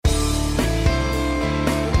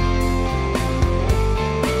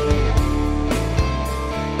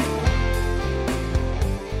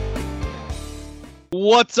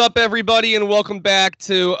What's up, everybody, and welcome back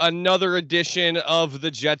to another edition of the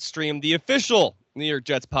Jetstream, the official New York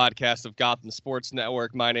Jets podcast of Gotham Sports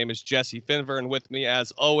Network. My name is Jesse Finver, and with me, as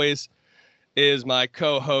always, is my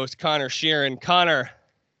co-host, Conor Sheeran. Conor,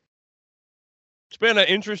 it's been an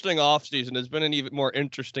interesting offseason. It's been an even more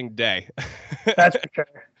interesting day. That's for sure.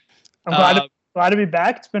 I'm glad to be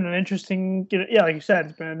back. It's been an interesting, like you said,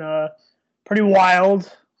 it's been pretty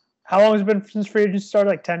wild. How long has it been since free agency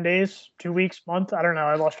started? Like 10 days, 2 weeks, month? I don't know.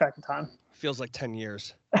 I lost track of time. Feels like 10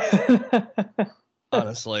 years.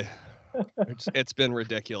 Honestly. It's been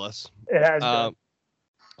ridiculous. It has been.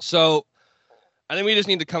 So I think we just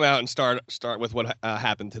need to come out and start with what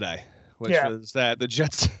happened today, which was that the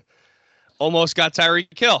Jets almost got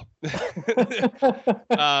Tyreek Hill.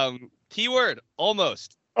 Keyword,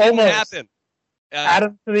 almost. Almost happened. Add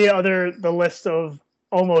them to the list of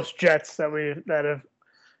almost Jets that have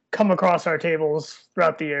come across our tables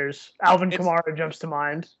throughout the years. Alvin Kamara jumps to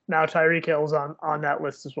mind. Now Tyreek Hill's on that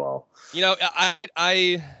list as well. You know, I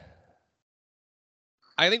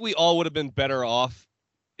think we all would have been better off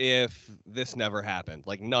if this never happened.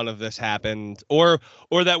 Like none of this happened, or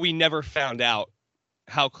that we never found out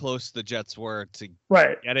how close the Jets were to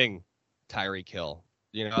getting Tyreek Hill.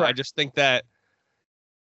 You know, I just think that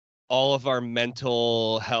all of our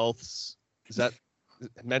mental healths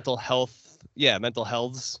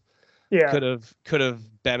could have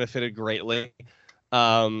benefited greatly.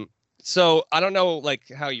 So I don't know like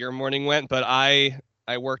how your morning went, but I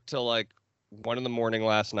worked till like 1 a.m.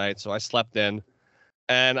 last night, so I slept in.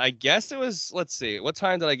 And I guess it was, let's see, what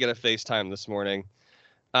time did I get a FaceTime this morning?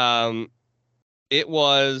 It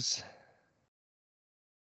was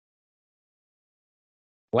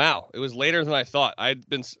it was later than I thought. I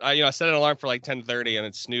set an alarm for like 10:30 and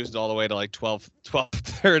it snoozed all the way to like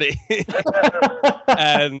 12:30.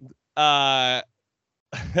 And I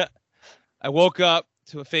woke up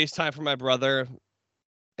to a FaceTime from my brother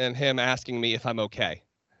and him asking me if I'm okay.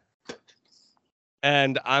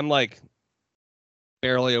 And I'm like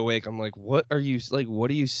barely awake. I'm like, what are you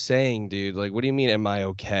saying, dude? Like, what do you mean, am I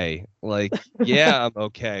okay? Like, yeah, I'm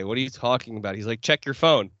okay. What are you talking about? He's like, check your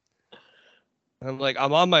phone. I'm like,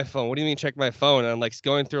 I'm on my phone. What do you mean check my phone? And I'm like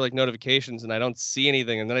going through like notifications and I don't see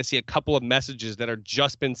anything. And then I see a couple of messages that are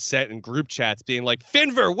just been sent in group chats being like,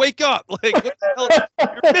 Finver, wake up. Like, what the hell?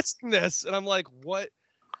 You're missing this. And I'm like, what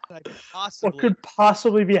could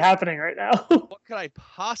possibly be happening right now? What could I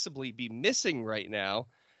possibly be missing right now?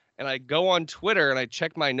 And I go on Twitter and I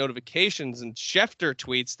check my notifications, and Schefter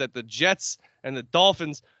tweets that the Jets and the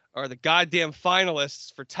Dolphins are the goddamn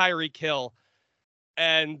finalists for Tyreek Hill.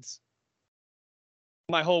 And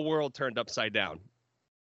my whole world turned upside down.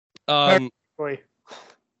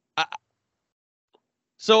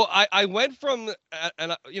 So I went from,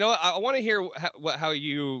 and I want to hear how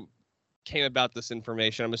you came about this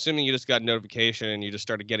information. I'm assuming you just got a notification and you just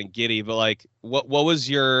started getting giddy, but like, what was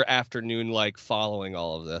your afternoon like following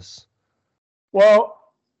all of this? Well,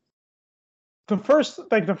 the first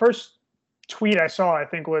tweet I saw, I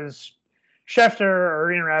think, was Schefter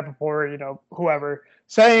or Ian Rappaport, whoever,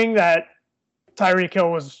 saying that Tyreek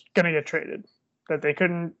Hill was going to get traded, that they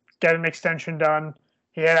couldn't get an extension done.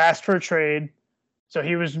 He had asked for a trade, so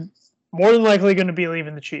he was more than likely going to be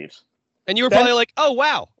leaving the Chiefs. And you were probably like, oh,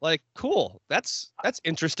 wow, like, cool. That's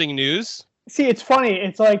interesting news. See, it's funny.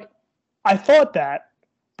 It's like, I thought that,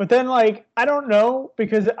 but then, like, I don't know,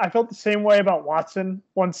 because I felt the same way about Watson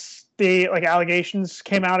once the, like, allegations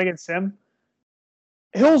came out against him.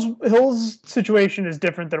 Hill's situation is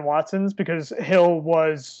different than Watson's because Hill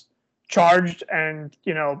was charged and,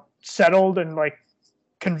 settled and, like,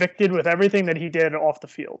 convicted with everything that he did off the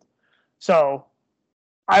field. So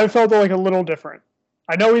I felt like a little different.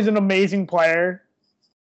 I know he's an amazing player.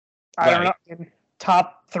 I don't know,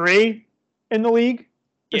 top 3 in the league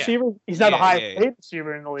receiver. Yeah. He's not the highest paid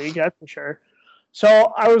receiver in the league, that's for sure.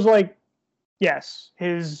 So I was like, yes,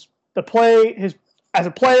 as a player,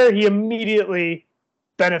 he immediately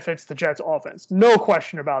benefits the Jets offense. No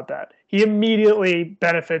question about that. He immediately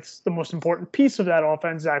benefits the most important piece of that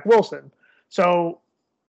offense, Zach Wilson. So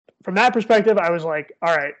from that perspective, I was like,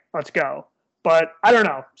 all right, let's go. But I don't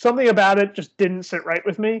know. Something about it just didn't sit right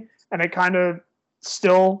with me. And it kind of I'm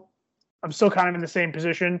still kind of in the same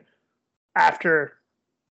position after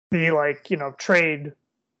the, trade.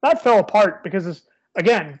 That fell apart because,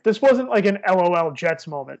 this wasn't like an LOL Jets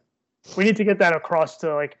moment. We need to get that across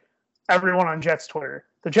to, like, everyone on Jets Twitter.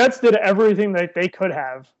 The Jets did everything that they could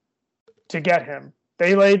have to get him.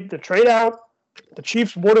 They laid the trade out. The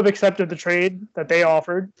Chiefs would have accepted the trade that they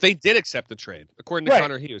offered. They did accept the trade, according to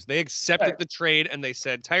Conor Hughes. They accepted the trade, and they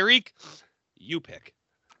said, Tyreek, you pick.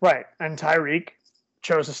 Right, and Tyreek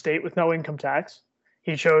chose a state with no income tax.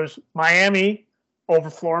 He chose Miami over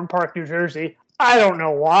Florham Park, New Jersey. I don't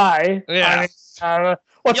know why. Yeah.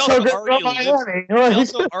 What's so good about Miami? He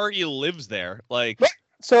also already lives there. Like,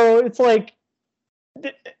 so it's like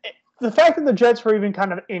the fact that the Jets were even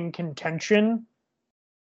kind of in contention.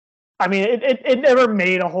 I mean, it never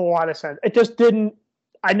made a whole lot of sense. It just didn't.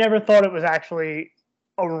 I never thought it was actually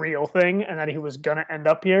a real thing and that he was going to end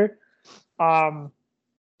up here. So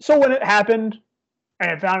when it happened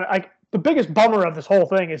and it found like the biggest bummer of this whole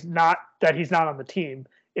thing is not that he's not on the team.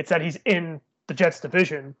 It's that he's in the Jets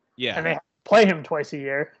division. Yeah. And they have to play him twice a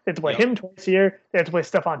year. They have to play him twice a year. They have to play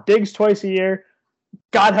Stephon Diggs twice a year.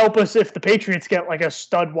 God help us if the Patriots get like a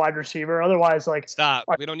stud wide receiver. Otherwise, like stop.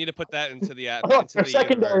 We don't need to put that into the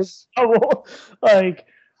secondary. Like,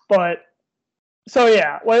 but so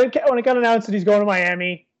yeah, when it got announced that he's going to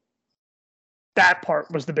Miami, that part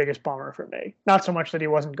was the biggest bummer for me. Not so much that he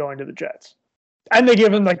wasn't going to the Jets, and they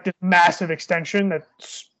give him like this massive extension that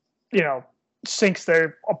sinks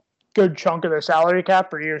a good chunk of their salary cap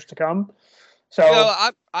for years to come. So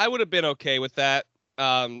I would have been okay with that.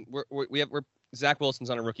 We're Zach Wilson's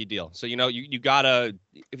on a rookie deal, so you gotta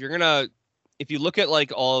if you look at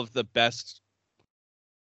like all of the best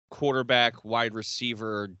quarterback wide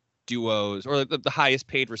receiver duos or the highest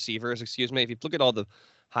paid receivers, excuse me. If you look at all the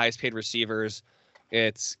highest paid receivers,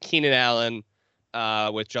 it's Keenan Allen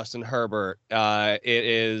with Justin Herbert. It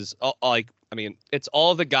is it's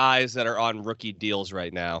all the guys that are on rookie deals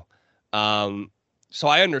right now. So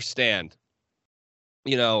I understand.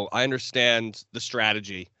 I understand the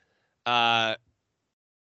strategy. On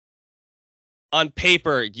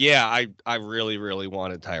paper, yeah, I really, really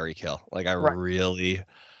wanted Tyreek Hill. Like I really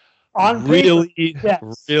wanted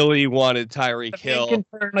Tyreek Hill. He can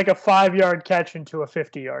turn like a 5-yard catch into a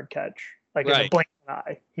 50-yard catch, like in a blink of an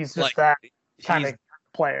eye. He's just that kind of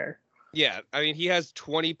player. Yeah, I mean, he has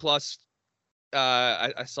 20 plus.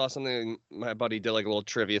 I saw something. My buddy did like a little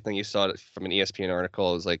trivia thing. You saw it from an ESPN article.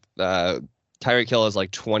 It was like Tyreek Hill has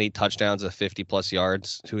like 20 touchdowns of 50 plus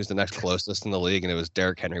yards. Who is the next closest in the league? And it was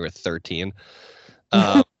Derrick Henry with 13.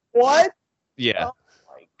 What? Yeah. Oh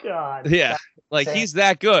my God. Yeah. Like he's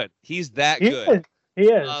that good. He's that good. He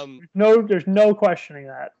is. There's no questioning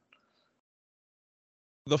that.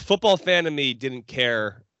 The football fan in me didn't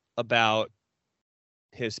care about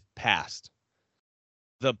his past.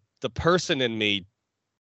 The person in me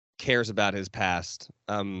cares about his past.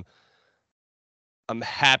 I'm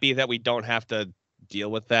happy that we don't have to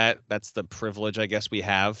deal with that. That's the privilege I guess we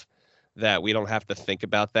have, that we don't have to think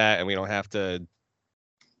about that and we don't have to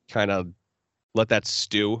kind of let that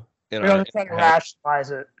stew. We don't try to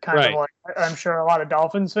rationalize it, kind of like I'm sure a lot of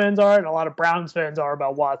Dolphins fans are and a lot of Browns fans are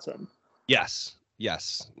about Watson. Yes.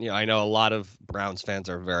 I know a lot of Browns fans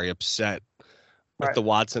are very upset with the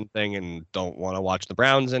Watson thing and don't want to watch the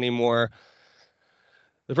Browns anymore.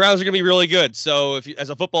 The Browns are going to be really good. So if you,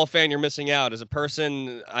 as a football fan, you're missing out. As a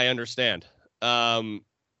person, I understand.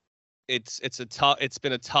 It's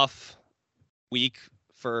been a tough week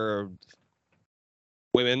for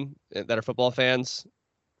women that are football fans.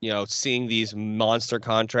 Seeing these monster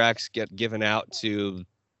contracts get given out to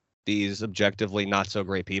these objectively not so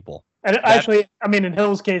great people. And actually, I mean, in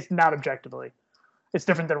Hill's case, not objectively. It's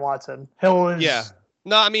different than Watson. Hill is. Yeah.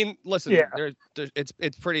 No, I mean, listen. Yeah.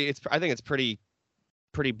 It's pretty. I think it's pretty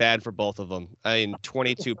bad for both of them. I mean,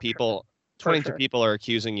 22 people. 22 people are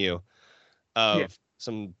accusing you of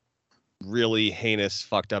some really heinous,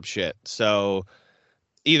 fucked up shit. So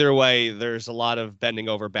either way, there's a lot of bending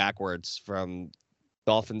over backwards from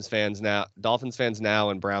Dolphins fans now,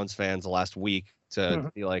 and Browns fans the last week to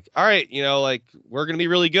be like, all right, we're going to be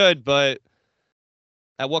really good, but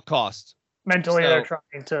at what cost? Mentally, they're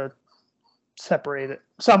trying to separate it.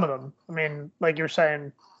 Some of them. I mean, like you're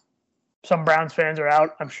saying, some Browns fans are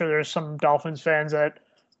out. I'm sure there's some Dolphins fans that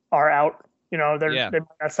are out. They might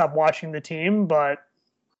not stop watching the team, but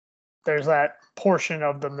there's that portion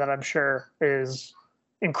of them that I'm sure is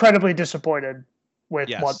incredibly disappointed with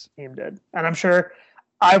what the team did. And I'm sure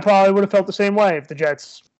I probably would have felt the same way if the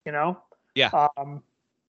Jets, Yeah.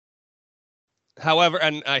 However,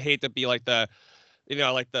 and I hate to be like the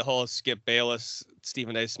whole Skip Bayless,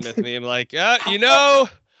 Stephen A. Smith meme, like,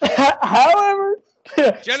 however,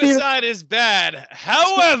 genocide is bad.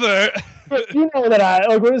 However,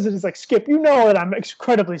 that what is it? It's like, Skip, that I'm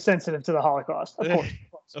incredibly sensitive to the Holocaust.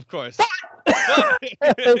 Of course.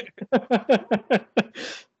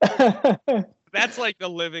 That's like the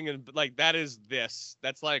living and like that is this.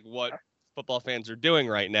 That's like what football fans are doing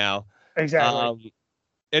right now. Exactly.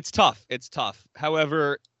 It's tough.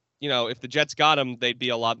 However, if the Jets got him, they'd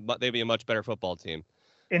be a much better football team.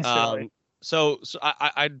 Instantly.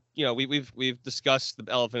 we've discussed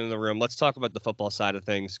the elephant in the room. Let's talk about the football side of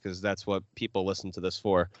things because that's what people listen to this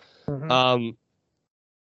for. Mm-hmm.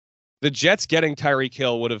 The Jets getting Tyreek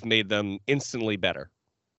Hill would have made them instantly better.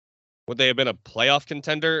 Would they have been a playoff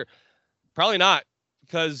contender? Probably not,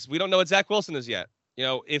 because we don't know what Zach Wilson is yet.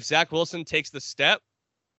 If Zach Wilson takes the step,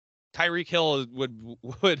 Tyreek Hill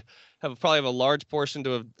would probably have a large portion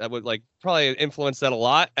that would probably influence that a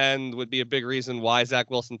lot and would be a big reason why Zach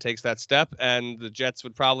Wilson takes that step. And the Jets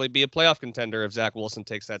would probably be a playoff contender if Zach Wilson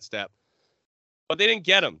takes that step. But they didn't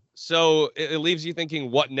get him. So it leaves you thinking,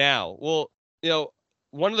 what now? Well,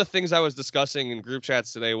 one of the things I was discussing in group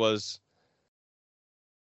chats today was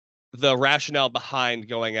the rationale behind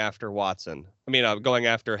going after Watson. Going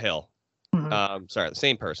after Hill. Mm-hmm. Sorry, the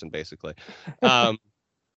same person, basically.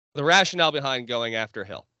 The rationale behind going after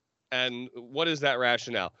Hill. And what is that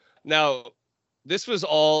rationale? Now, this was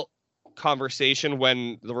all conversation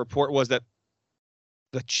when the report was that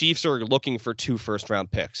the Chiefs are looking for 2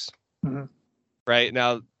 first-round picks. Mm-hmm. Right?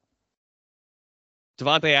 Now,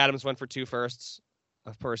 Devontae Adams went for 2 firsts,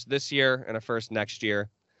 a first this year and a first next year.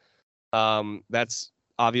 That's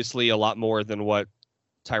obviously a lot more than what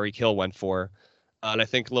Tyreek Hill went for. And I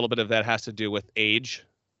think a little bit of that has to do with age.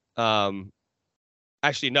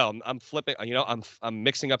 Actually, no, I'm flipping. I'm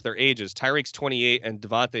mixing up their ages. Tyreek's 28 and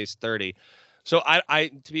Devontae's 30. So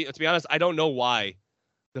to be honest, I don't know why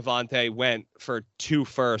Devontae went for 2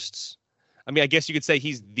 firsts. I guess you could say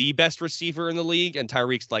he's the best receiver in the league, and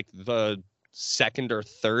Tyreek's like the second or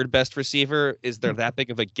third best receiver. Is there that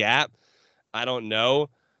big of a gap? I don't know.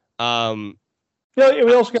 We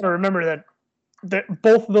also got to remember that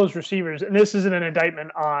both of those receivers, and this isn't an indictment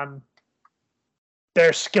on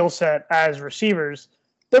their skill set as receivers,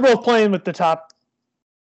 they're both playing with the top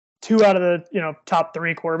 2 out of the top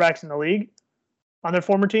 3 quarterbacks in the league on their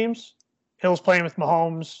former teams. Hill's playing with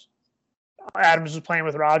Mahomes. Adams is playing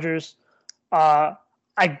with Rodgers. I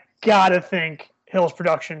gotta think Hill's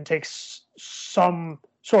production takes some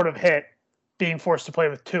sort of hit being forced to play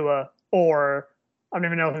with Tua, or I don't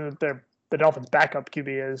even know who the Dolphins' backup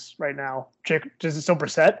QB is right now. Is it still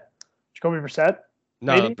Brissett? Jacoby Brissett?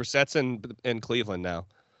 No, maybe? Brissett's in Cleveland now.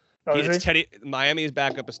 Oh, is he? Miami's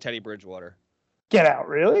backup is Teddy Bridgewater. Get out,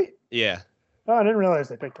 really? Yeah. Oh, I didn't realize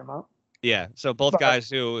they picked him up. Yeah, so both guys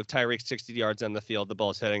who, if Tyreek's 60 yards on the field, the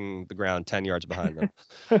ball's hitting the ground 10 yards behind them.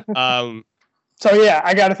 So, yeah,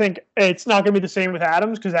 I got to think it's not going to be the same with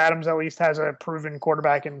Adams because Adams at least has a proven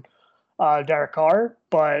quarterback in Derek Carr.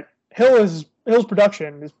 But Hill's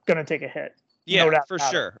production is going to take a hit. Yeah, no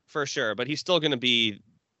for sure. But he's still going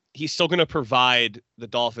to provide the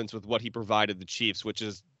Dolphins with what he provided the Chiefs, which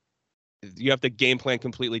is you have to game plan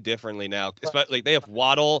completely differently now. Right. They have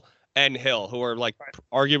Waddle and Hill, who are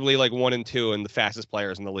arguably 1 and 2 and the fastest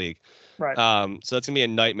players in the league. Right. So that's gonna be a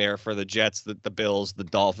nightmare for the Jets, the Bills, the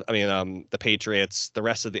Dolphins. The Patriots, the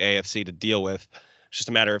rest of the AFC to deal with. It's just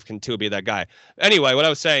a matter of can Tua be that guy. Anyway, what I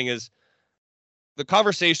was saying is the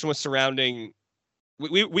conversation was surrounding.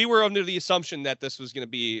 We were under the assumption that this was going to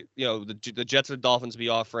be, the Jets or the Dolphins be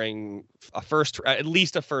offering at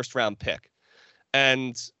least a first round pick,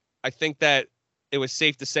 and I think that it was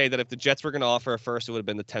safe to say that if the Jets were going to offer a first, it would have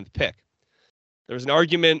been the 10th pick. There was an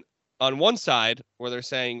argument on one side where they're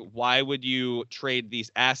saying, why would you trade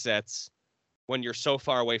these assets when you're so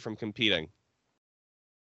far away from competing?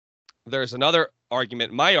 There's another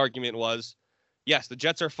argument. My argument was, yes, the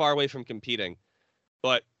Jets are far away from competing,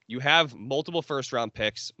 but you have multiple first-round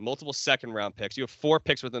picks, multiple second-round picks. You have 4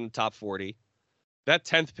 picks within the top 40. That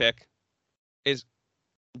 10th pick is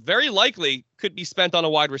very likely could be spent on a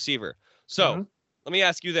wide receiver. So let me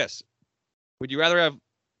ask you this. Would you rather have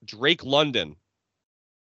Drake London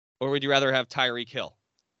or would you rather have Tyreek Hill?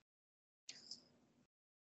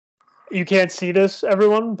 You can't see this,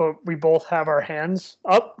 everyone, but we both have our hands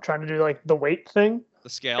up trying to do the weight thing. The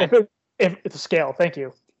scale? If it's a scale, thank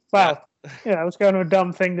you. Wow. Yeah, that was kind of a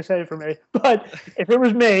dumb thing to say for me. But if it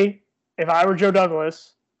was me, if I were Joe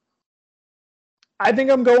Douglas, I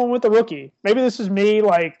think I'm going with the rookie. Maybe this is me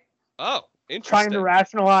trying to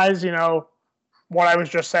rationalize, what I was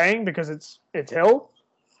just saying because it's Hill.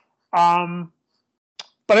 But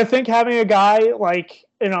I think having a guy like,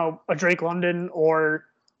 a Drake London or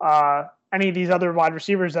any of these other wide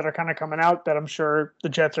receivers that are kind of coming out that I'm sure the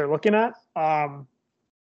Jets are looking at. All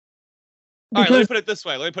right, let me put it this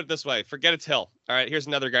way. Forget it's Hill. All right, here's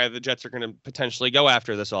another guy the Jets are going to potentially go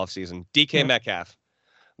after this offseason. DK Metcalf.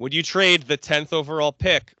 Would you trade the 10th overall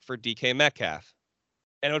pick for DK Metcalf?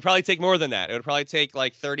 And it would probably take more than that. It would probably take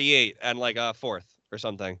 38 and a 4th or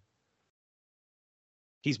something.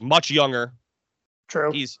 He's much younger.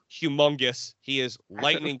 True. He's humongous. He is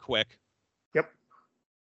lightning quick. Yep.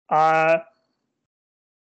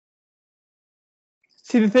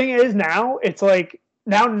 See, the thing is now, it's like,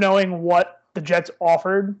 now knowing what the Jets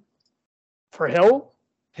offered for Hill.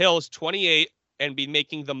 Hill's 28 and be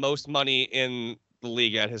making the most money in the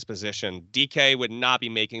league at his position. DK would not be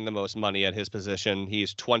making the most money at his position.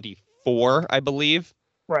 He's 24, I believe.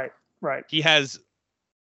 Right. He has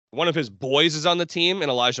one of his boys is on the team,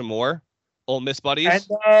 and Elijah Moore, Ole Miss buddies.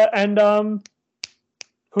 And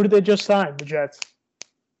who did they just sign? The Jets.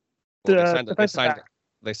 Well, they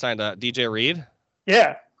signed DJ Reed.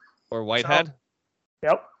 Yeah. Or Whitehead. So,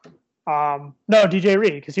 yep. No, DJ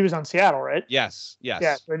Reed, because he was on Seattle, right? Yes.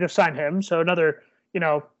 Yeah, they just signed him. So another,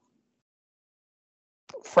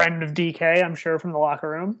 friend of DK, I'm sure, from the locker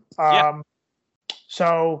room.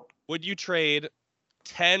 So would you trade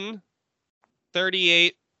 10,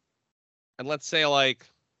 38, and let's say like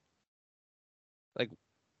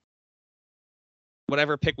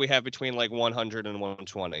whatever pick we have between like 100 and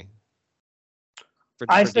 120 for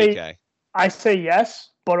DK? I say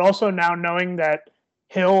yes, but also now knowing that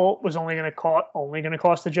Hill was only going to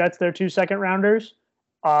cost the Jets their 2 second rounders,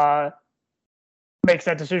 makes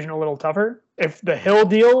that decision a little tougher. If the Hill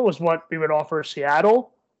deal was what we would offer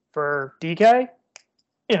Seattle for DK,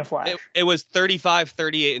 in a flash. It was 35,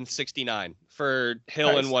 38, and 69 for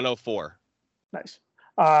Hill and 104. Nice.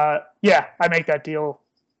 Yeah, I make that deal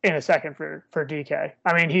in a second for DK.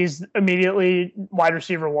 I mean, he's immediately wide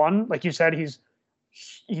receiver 1. Like you said, he's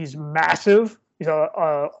massive. He's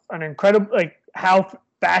an incredible, like, how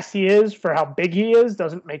fast he is for how big he is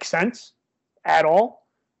doesn't make sense at all.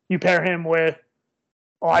 You pair him with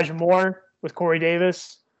Elijah Moore, with Corey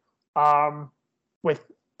Davis, with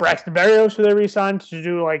Braxton Berrios, who they re-signed to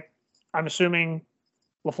do, like, I'm assuming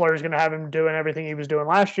LaFleur is going to have him doing everything he was doing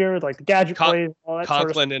last year with, like, the gadget plays and all that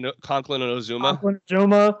Conklin and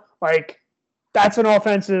Ozuma. Like, that's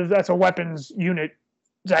a weapons unit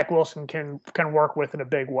Zach Wilson can work with in a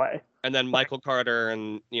big way. And then Michael Carter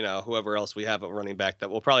and, whoever else we have at running back that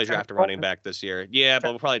we'll probably draft a running back this year. Yeah, but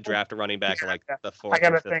we'll probably draft a running back in like the 4th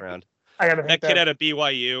or 5th round. That kid at a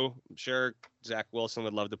BYU, I'm sure Zach Wilson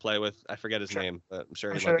would love to play with. I forget his name, but I'm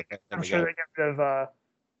sure he'd love to play with him. I'm sure they get rid of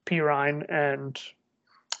P. Ryan and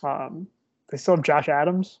they still have Josh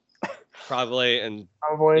Adams. Probably.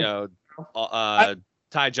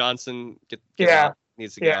 Ty Johnson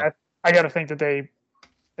needs to go. I got to think that they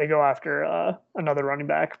go after another running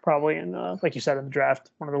back, probably in, like you said, in the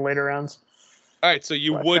draft, one of the later rounds. All right, so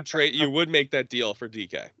you would make that deal for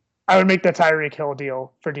DK. I would make the Tyreek Hill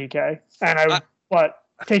deal for DK, and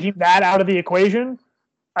taking that out of the equation,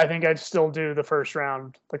 I think I'd still do the first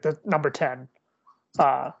round, like the number 10,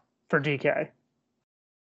 for DK.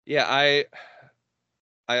 Yeah,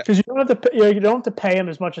 because you don't have to pay him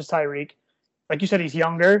as much as Tyreek. Like you said, he's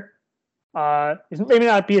younger. He's maybe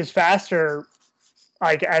not be as fast or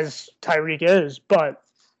like as Tyreek is, but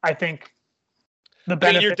I think the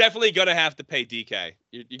benefit. You're definitely gonna have to pay DK.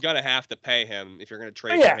 You're gonna have to pay him if you're gonna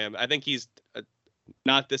trade for him. I think he's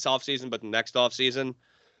not this offseason, but the next offseason,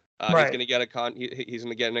 he's gonna get he's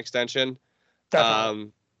gonna get an extension.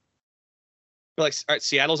 Definitely. All right,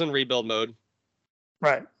 Seattle's in rebuild mode.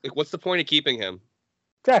 Right. Like, what's the point of keeping him?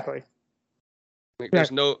 Exactly. Like,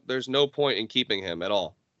 there's no point in keeping him at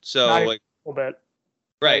all. So not like a little bit.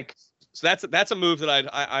 Right. Like, so that's a move that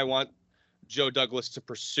I want Joe Douglas to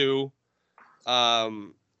pursue.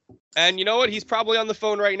 And you know what? He's probably on the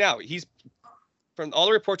phone right now. He's, from all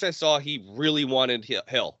the reports I saw, he really wanted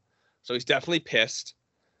Hill. So he's definitely pissed.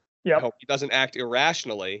 Yeah. I hope he doesn't act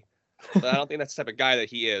irrationally. But I don't think that's the type of guy that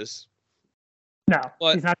he is. No,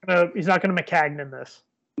 but he's not gonna McCagnon this.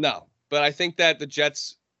 No, but I think that the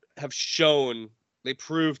Jets have shown, they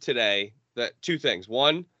proved today that 2 things.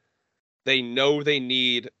 1, they know they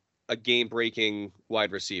need a game-breaking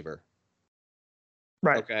wide receiver.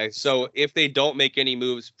 Right. Okay, so if they don't make any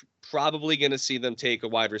moves, probably going to see them take a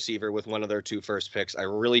wide receiver with one of their 2 first picks. I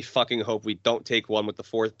really fucking hope we don't take one with the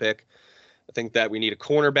 4th pick. I think that we need a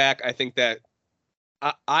cornerback. I think that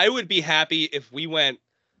I would be happy if we went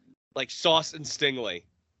like Sauce and Stingley.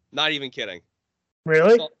 Not even kidding.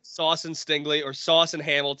 Really? Sauce and Stingley or Sauce and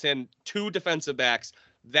Hamilton, 2 defensive backs.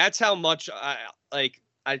 That's how much I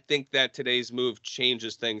think that today's move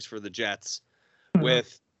changes things for the Jets. Mm-hmm.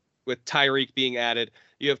 With Tyreek being added.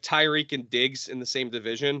 You have Tyreek and Diggs in the same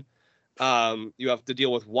division. You have to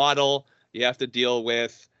deal with Waddle. You have to deal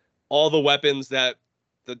with all the weapons that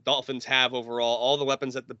the Dolphins have overall, all the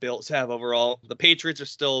weapons that the Bills have overall. The Patriots are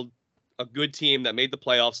still a good team that made the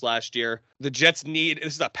playoffs last year. The Jets this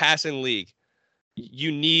is a passing league.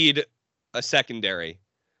 You need a secondary.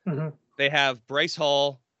 Mm-hmm. They have Bryce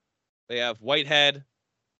Hall, they have Whitehead,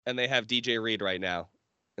 and they have DJ Reed right now.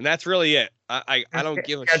 And that's really it. I don't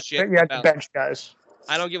give a shit. Yeah, the bench guys.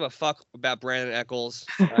 I don't give a fuck about Brandon Eccles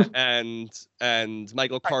and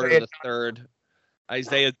Michael Carter Isaiah the third,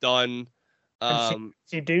 Isaiah Dunn. and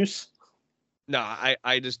see Deuce. No,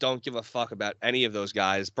 I just don't give a fuck about any of those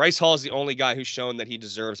guys. Bryce Hall is the only guy who's shown that he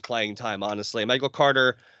deserves playing time, honestly. Michael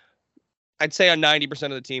Carter, I'd say on 90%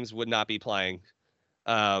 of the teams would not be playing.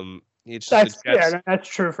 It's just That's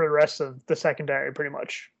true for the rest of the secondary, pretty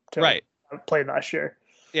much. Right. Played last year.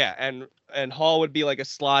 Yeah, and Hall would be like a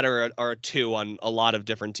slot or a two on a lot of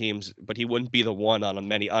different teams, but he wouldn't be the one on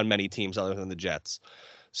many teams other than the Jets.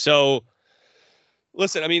 So,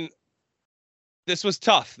 listen, I mean, this was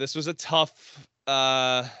tough. This was,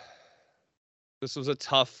 I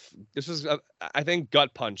think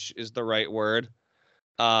gut punch is the right word.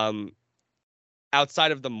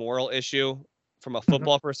 Outside of the moral issue, from a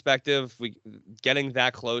football perspective, getting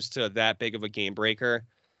that close to that big of a game breaker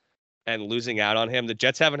and losing out on him. The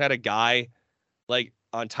Jets haven't had a guy like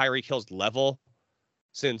on Tyreek Hill's level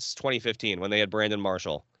since 2015 when they had Brandon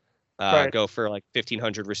Marshall go for like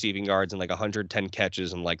 1,500 receiving yards and like 110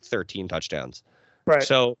 catches and like 13 touchdowns. Right.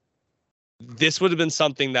 So this would have been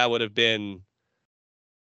something that would have been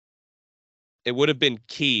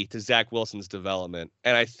key to Zach Wilson's development.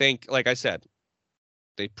 And I think, like I said,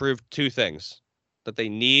 they proved two things: that they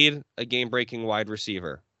need a game-breaking wide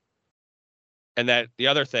receiver. And that the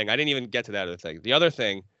other thing, I didn't even get to that other thing. The other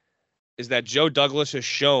thing is that Joe Douglas has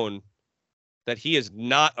shown that he is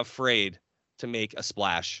not afraid to make a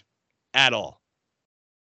splash at all.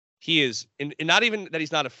 He is, and not even that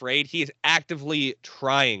he's not afraid, he is actively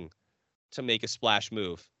trying to make a splash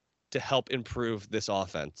move to help improve this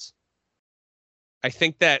offense. I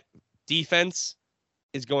think that defense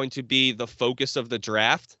is going to be the focus of the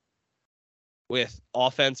draft, with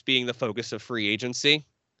offense being the focus of free agency.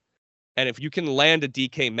 And if you can land a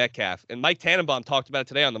DK Metcalf, and Mike Tannenbaum talked about it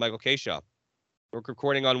today on the Michael K Show. We're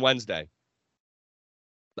recording on Wednesday.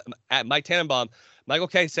 At Mike Tannenbaum, Michael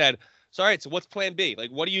K said, "So, all right, so what's plan B?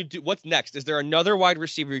 Like, what do you do? What's next? Is there another wide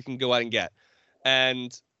receiver you can go out and get?"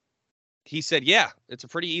 And he said, "Yeah, it's a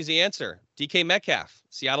pretty easy answer. DK Metcalf.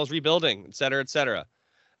 Seattle's rebuilding, et cetera, et cetera."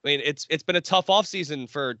 I mean, it's been a tough offseason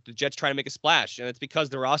for the Jets trying to make a splash, and it's because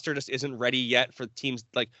the roster just isn't ready yet for teams.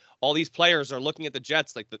 Like, all these players are looking at the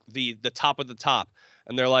Jets like the top of the top,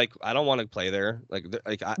 and they're like, "I don't want to play there.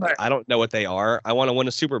 I don't know what they are. I want to win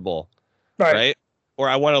a Super Bowl, right? Or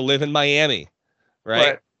I want to live in Miami,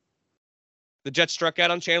 right?" The Jets struck out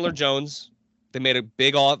on Chandler Jones. They made a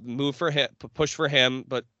big move for him, push for him,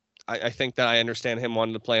 but I think that I understand him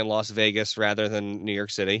wanting to play in Las Vegas rather than New York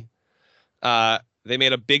City. They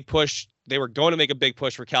made a big push. They were going to make a big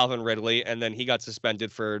push for Calvin Ridley, and then he got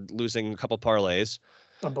suspended for losing a couple parlays.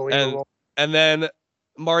 Unbelievable. And then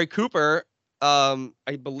Amari Cooper,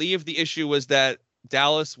 I believe the issue was that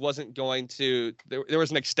Dallas wasn't going to – there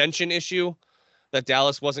was an extension issue that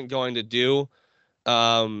Dallas wasn't going to do,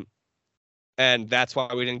 and that's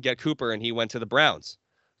why we didn't get Cooper, and he went to the Browns.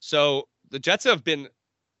 So the Jets have been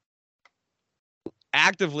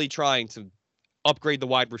actively trying to upgrade the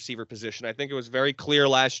wide receiver position. I think it was very clear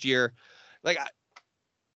last year. Like,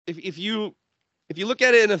 if you look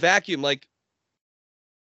at it in a vacuum, like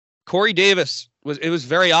Corey Davis it was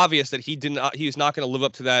very obvious that he was not going to live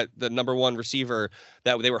up to the number one receiver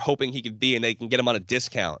that they were hoping he could be, and they can get him on a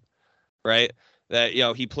discount, right? That,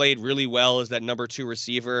 he played really well as that number two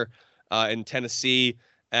receiver in Tennessee.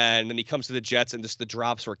 And then he comes to the Jets and just the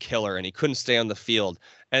drops were killer and he couldn't stay on the field.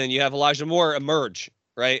 And then you have Elijah Moore emerge,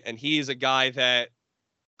 right? And he's a guy that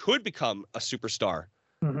could become a superstar.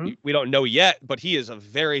 Mm-hmm. We don't know yet, but he is a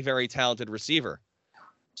very, very talented receiver.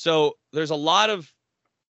 So there's a lot of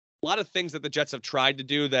things that the Jets have tried to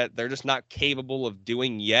do that they're just not capable of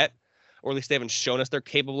doing yet, or at least they haven't shown us they're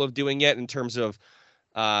capable of doing yet in terms of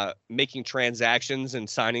making transactions and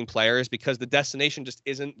signing players, because the destination just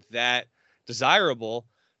isn't that desirable.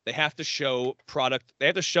 They have to show product. They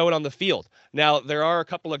have to show it on the field. Now, there are a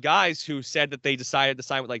couple of guys who said that they decided to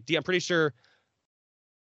sign with I'm pretty sure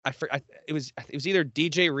it was either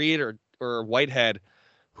DJ Reed or Whitehead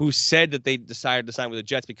who said that they decided to sign with the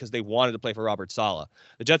Jets because they wanted to play for Robert Saleh.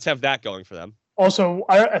 The Jets have that going for them. Also,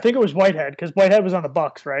 I think it was Whitehead, because Whitehead was on the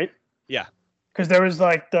Bucs, right? Yeah. Because there was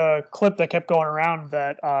like the clip that kept going around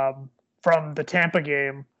that from the Tampa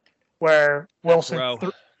game where Wilson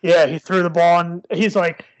he threw the ball, and he's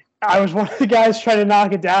like, I was one of the guys trying to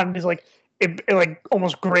knock it down, and he's like, it like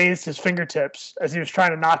almost grazed his fingertips as he was trying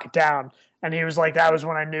to knock it down, and he was like, that was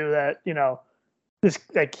when I knew that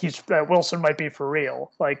that Wilson might be for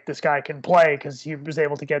real. Like, this guy can play, because he was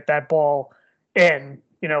able to get that ball in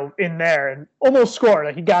there and almost score.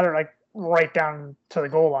 Like, he got it like right down to the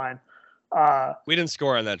goal line. We didn't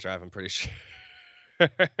score on that drive, I'm pretty sure.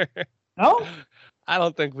 No? I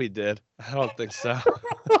don't think we did. I don't think so.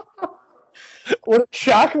 Would it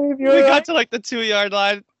shock me if you We were got right? to like the 2-yard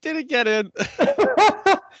line. Didn't get in.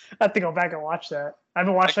 I have to go back and watch that. I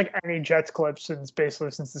haven't watched like any Jets clips since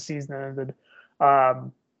the season ended.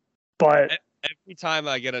 But Every time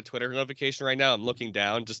I get a Twitter notification right now, I'm looking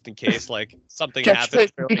down just in case like something Jets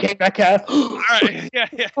happens. DK Metcalf. All right. Yeah.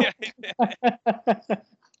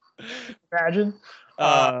 Imagine.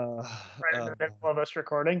 Uh, Right in the middle of us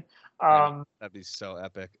recording. that'd be so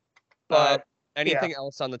epic. But Anything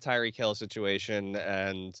else on the Tyreek Hill situation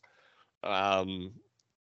and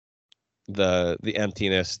the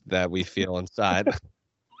emptiness that we feel inside?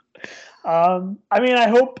 I mean, I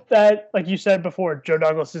hope that, like you said before, Joe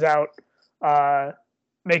Douglas is out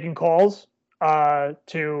making calls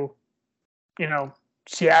to,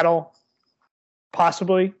 Seattle,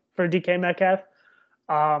 possibly for DK Metcalf,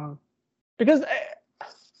 because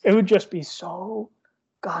it would just be so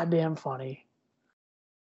goddamn funny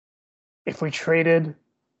if we traded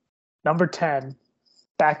number 10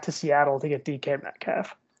 back to Seattle to get DK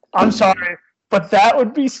Metcalf. I'm sorry, but that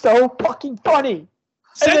would be so fucking funny.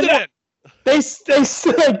 Send it in. They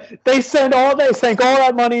sank all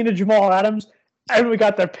that money into Jamal Adams, and we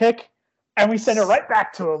got their pick, and we send it right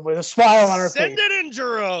back to him with a smile on our face. Send it in,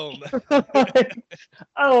 Jerome.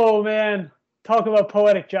 Oh man, talk about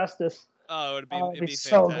poetic justice. Oh, it'd be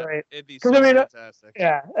so fantastic. great. It'd be so fantastic.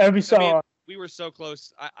 Yeah, it'd be so. I mean, we were so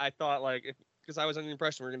close. I thought like because I was under the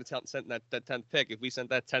impression we were going to send that 10th pick. If we sent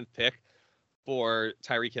that 10th pick for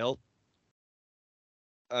Tyreek Hill,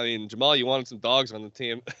 I mean, Jamal, you wanted some dogs on the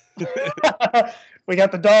team. We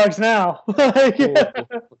got the dogs now.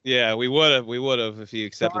 Yeah, we would have if he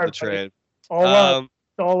accepted the trade. All love.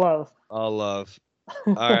 All love. All love.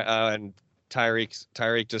 All right, and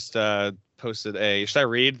Tyreek just posted a. Should I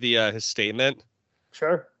read his statement?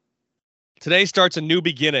 Sure. Today starts a new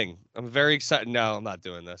beginning. I'm very excited. No, I'm not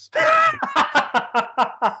doing this. No,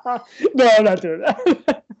 I'm not doing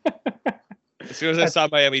that. As soon as I saw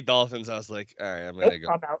Miami Dolphins, I was like, all right, I'm gonna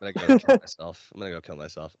go kill myself. I'm gonna go kill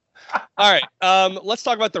myself. All right. Let's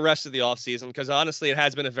talk about the rest of the offseason, because honestly, it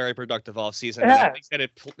has been a very productive offseason. And I think that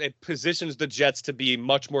it positions the Jets to be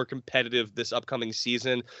much more competitive this upcoming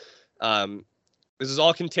season. This is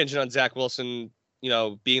all contingent on Zach Wilson,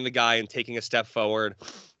 being the guy and taking a step forward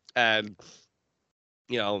and,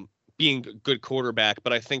 being a good quarterback.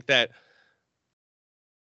 But I think that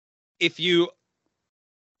if you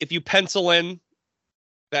pencil in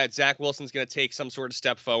that Zach Wilson's going to take some sort of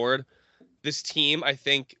step forward, this team, I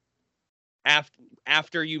think,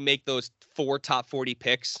 after you make those 4 top 40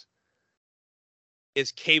 picks,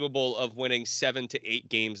 is capable of winning 7 to 8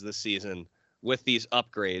 games this season with these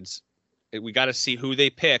upgrades. We got to see who they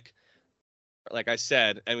pick, like I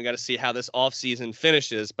said, and we got to see how this offseason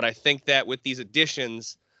finishes. But I think that with these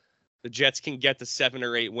additions, the Jets can get to 7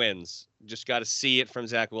 or 8 wins. Just got to see it from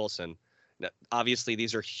Zach Wilson. Now, obviously,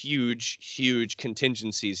 these are huge, huge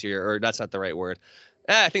contingencies here, or that's not the right word.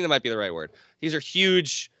 I think that might be the right word. These are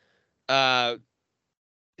huge. Help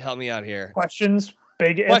me out here. Questions,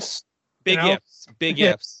 big ifs. Big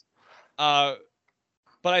ifs. But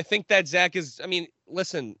I think that Zach is. I mean,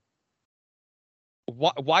 listen.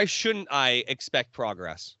 Why shouldn't I expect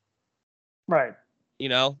progress? Right.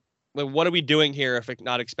 What are we doing here if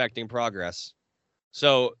not expecting progress?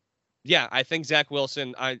 So, yeah, I think Zach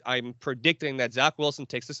Wilson. I'm predicting that Zach Wilson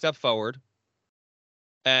takes a step forward,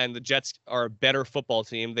 and the Jets are a better football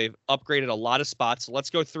team. They've upgraded a lot of spots. So let's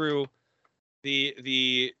go through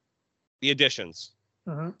the additions.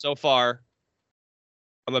 Mm-hmm. So far,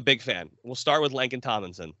 I'm a big fan. We'll start with Laken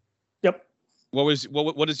Tomlinson. Yep. What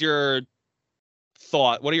is your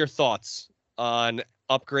thought? What are your thoughts on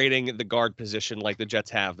upgrading the guard position like the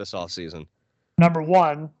Jets have this offseason? Number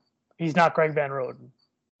one, he's not Greg Van Roten.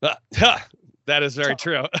 That is very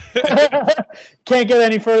true. Can't get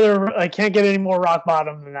any further. I can't get any more rock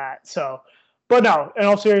bottom than that. So, but no, in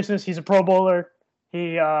all seriousness, he's a Pro Bowler.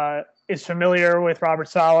 He is familiar with Robert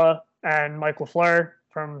Saleh and Mike LaFleur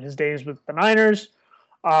from his days with the Niners.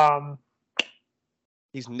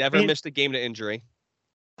 He's never missed a game to injury.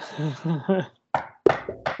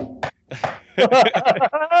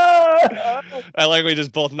 I like we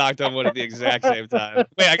just both knocked on wood at the exact same time.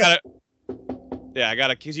 Wait, I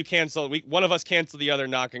gotta, because you cancel. One of us canceled the other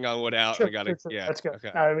knocking on wood out. Sure, Yeah, that's good.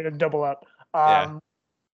 Okay. We double up.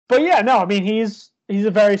 But yeah, no, I mean he's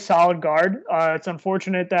a very solid guard. It's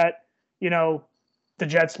unfortunate that the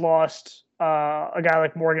Jets lost a guy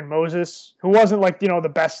like Morgan Moses, who wasn't like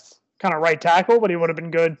the best kind of right tackle, but he would have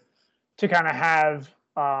been good to kind of have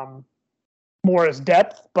more as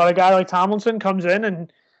depth. But a guy like Tomlinson comes in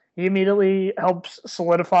and he immediately helps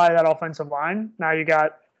solidify that offensive line. Now you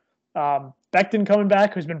got Becton coming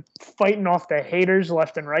back, who's been fighting off the haters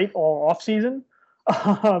left and right all offseason.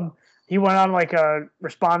 He went on like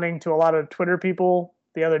responding to a lot of Twitter people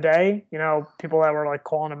the other day, people that were like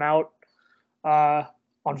calling him out,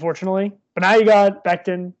 unfortunately. But now you got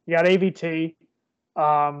Becton, you got AVT,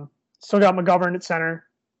 still got McGovern at center,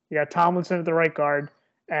 you got Tomlinson at the right guard,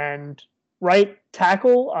 and right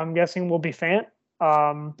tackle, I'm guessing, will be Fant.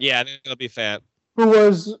 Yeah, I think it'll be Fant. Who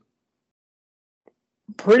was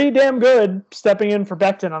pretty damn good stepping in for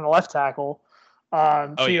Becton on the left tackle.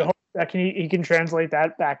 You hope that he can translate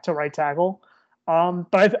that back to right tackle.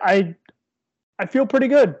 But I feel pretty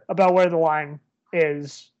good about where the line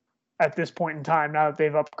is at this point in time now that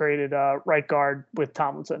they've upgraded right guard with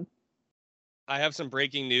Tomlinson. I have some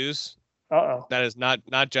breaking news. Uh-oh. That is not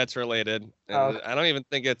Jets related. And Okay. I don't even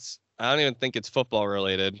think it's football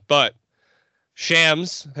related. But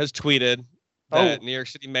Shams has tweeted that New York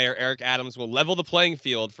City Mayor Eric Adams will level the playing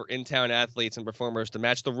field for in-town athletes and performers to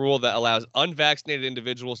match the rule that allows unvaccinated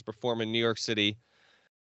individuals to perform in New York City.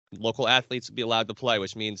 Local athletes will be allowed to play,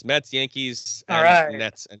 which means Mets, Yankees, and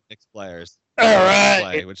Nets and Knicks players. All right.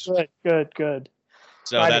 Play, which, good.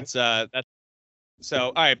 So that's so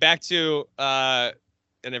all right. Back to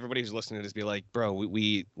and everybody who's listening to this be like, bro,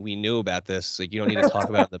 we knew about this. Like, you don't need to talk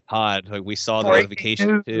about the pod. Like, we saw the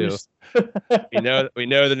notification too. we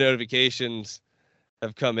know the notifications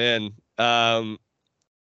have come in.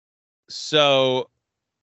 So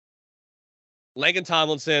Langston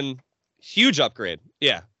Tomlinson, huge upgrade.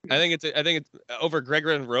 Yeah, I think it's over Greg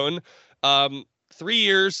Van Roten. 3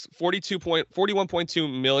 years,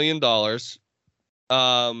 $41.2 million.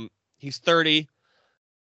 He's 30.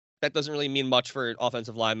 That doesn't really mean much for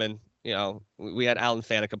offensive linemen. We had Alan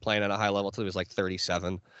Faneca playing at a high level until he was like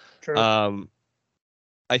 37. True.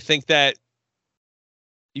 I think that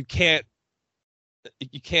you can't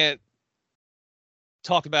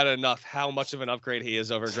talk about it enough how much of an upgrade he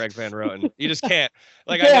is over Greg Van Roten. You just can't.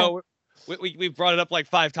 Like, I know we've brought it up like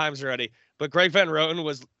 5 times already, but Greg Van Roten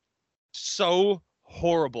was so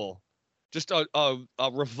horrible, just a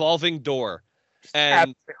revolving door. And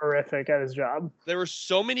absolutely horrific at his job. There were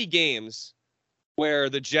so many games where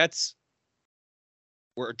the Jets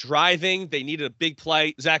were driving. They needed a big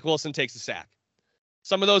play. Zach Wilson takes a sack.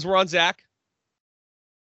 Some of those were on Zach.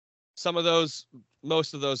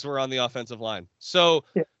 Most of those were on the offensive line. So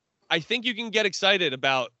yeah. I think you can get excited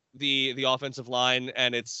about the offensive line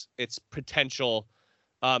and its potential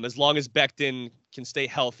as long as Becton can stay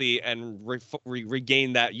healthy and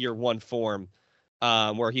regain that year one form.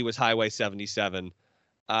 Where he was Highway 77.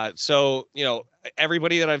 So,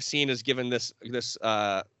 everybody that I've seen has given this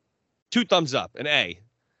 2 thumbs up, an A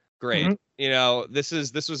grade. Mm-hmm.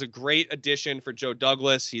 This was a great addition for Joe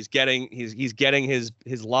Douglas. He's getting his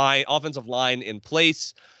offensive line in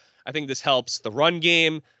place. I think this helps the run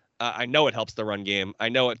game. I know it helps the run game. I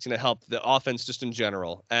know it's going to help the offense just in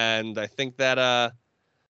general. And I think that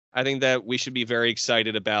we should be very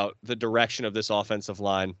excited about the direction of this offensive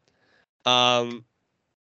line.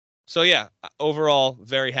 So yeah, overall,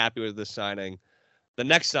 very happy with this signing. The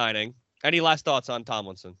next signing, any last thoughts on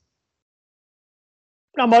Tomlinson?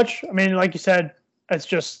 Not much. I mean, like you said, it's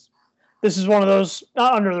just, this is one of those,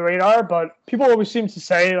 not under the radar, but people always seem to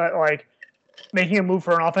say that, like, making a move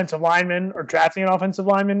for an offensive lineman or drafting an offensive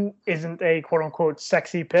lineman isn't a quote unquote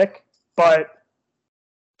sexy pick, but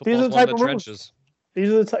these are the type of moves. These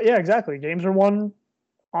are yeah, exactly. Games are won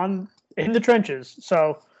in the trenches.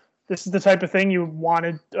 So this is the type of thing we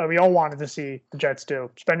all wanted to see the Jets do.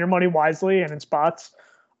 Spend your money wisely and in spots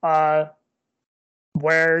where,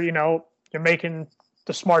 you're making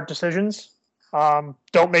the smart decisions.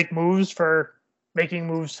 Don't make moves for making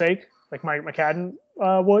moves' sake, like Mike McCadden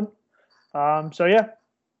would. So, yeah,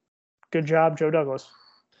 good job, Joe Douglas.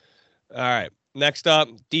 All right. Next up,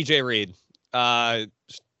 DJ Reed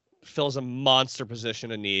fills a monster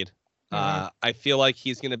position of need. I feel like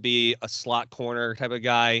he's going to be a slot corner type of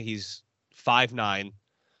guy. He's 5'9".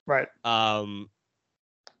 Right.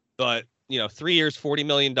 But 3 years, $40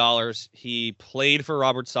 million. He played for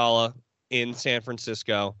Robert Saleh in San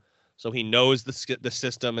Francisco, so he knows the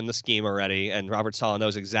system and the scheme already. And Robert Saleh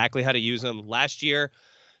knows exactly how to use him. Last year,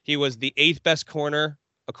 he was the 8th best corner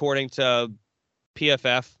according to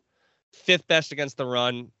PFF. 5th best against the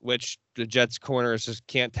run, which the Jets corners just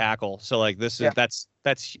can't tackle. So like that's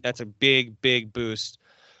a big boost.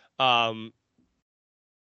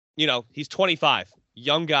 He's 25,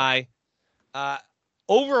 young guy.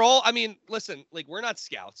 Overall, I mean, listen, like, we're not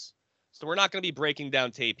scouts, so we're not going to be breaking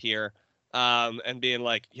down tape here and being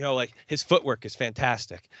like, like, his footwork is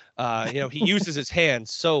fantastic. He uses his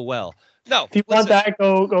hands so well. No, if you want that,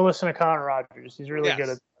 go listen to Conor Rogers. He's really good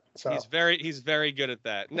at that. So. He's very good at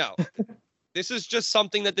that. No, This is just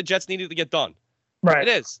something that the Jets needed to get done. Right.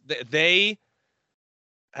 It is. They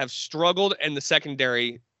have struggled in the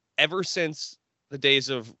secondary ever since the days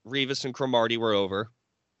of Revis and Cromartie were over.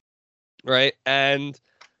 Right. And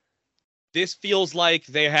this feels like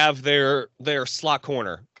they have their slot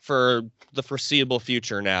corner for the foreseeable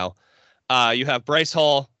future now. You have Bryce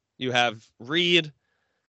Hall. You have Reed.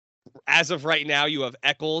 As of right now, you have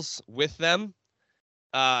Eccles with them.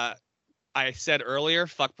 I said earlier,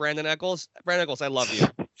 fuck Brandon Eccles. Brandon Eccles, I love you.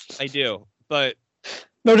 I do. But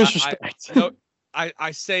no disrespect.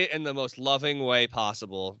 I say it in the most loving way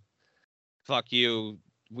possible. Fuck you.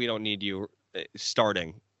 We don't need you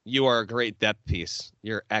starting. You are a great depth piece.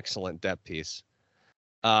 You're an excellent depth piece.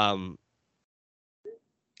 But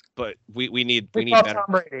we need better. Tom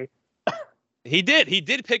Brady. He did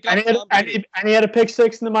pick up Tom Brady. And he had a pick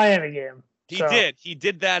six in the Miami game. He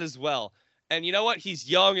did that as well. And you know what? He's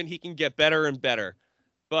young and he can get better and better.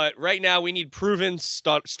 But right now we need proven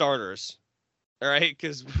starters. All right,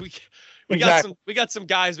 because we got some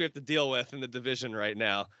guys we have to deal with in the division right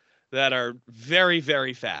now that are very,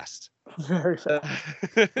 very fast. Very fast.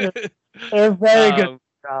 They're very good at their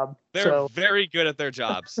job. They're very good at their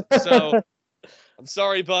jobs. So I'm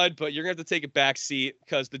sorry, bud, but you're gonna have to take a back seat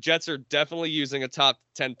because the Jets are definitely using a top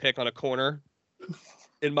 10 pick on a corner,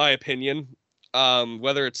 in my opinion.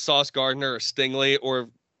 Whether it's Sauce Gardner or Stingley, or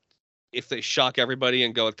if they shock everybody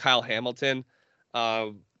and go with Kyle Hamilton,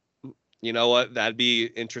 you know what? That'd be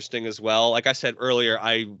interesting as well. Like I said earlier,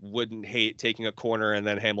 I wouldn't hate taking a corner and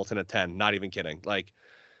then Hamilton at 10. Not even kidding. Like,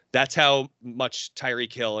 that's how much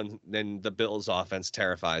Tyreek Hill and the Bills offense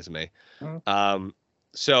terrifies me. Mm-hmm.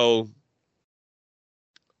 So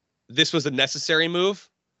this was a necessary move.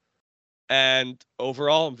 And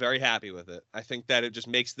overall, I'm very happy with it. I think that it just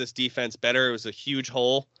makes this defense better. It was a huge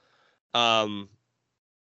hole.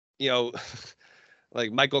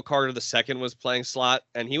 Like Michael Carter II was playing slot,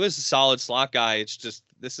 and he was a solid slot guy. It's just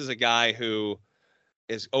this is a guy who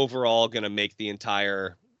is overall going to make the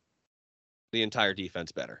entire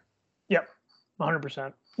defense better. Yep,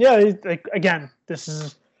 100%. Yeah, again, this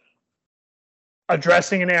is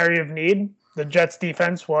addressing an area of need. The Jets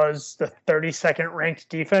defense was the 32nd ranked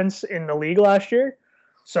defense in the league last year.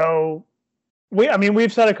 So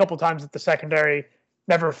we've said a couple times that the secondary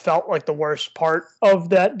never felt like the worst part of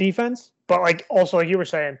that defense. But like you were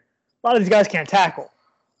saying, a lot of these guys can't tackle.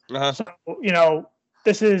 Uh-huh. So,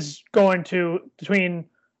 this is going to, between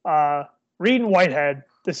Reed and Whitehead,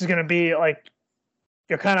 this is going to be like,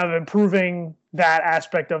 you're kind of improving that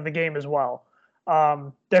aspect of the game as well.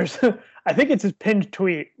 There's, I think it's his pinned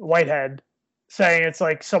tweet, Whitehead, saying it's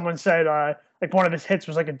like someone said, like one of his hits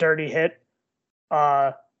was like a dirty hit.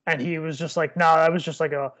 And he was just like, no, that was just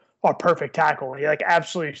like a perfect tackle. He like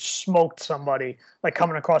absolutely smoked somebody like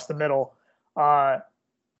coming across the middle.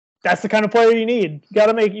 That's the kind of player you need. You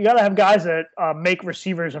gotta have guys that make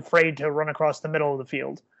receivers afraid to run across the middle of the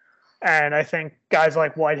field. And I think guys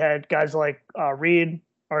like Whitehead, guys like Reed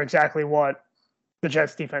are exactly what the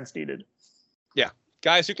Jets defense needed. Yeah,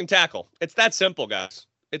 guys who can tackle. It's that simple, guys.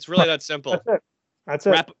 It's really that simple. That's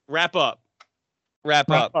it. Wrap up.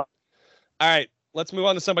 All right, let's move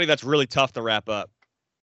on to somebody that's really tough to wrap up.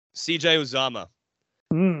 CJ Uzomah.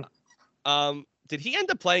 Did he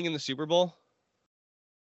end up playing in the Super Bowl?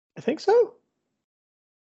 I think so.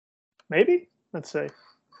 Maybe. Let's see.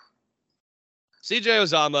 CJ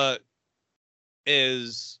Uzomah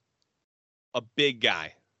is a big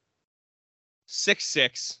guy.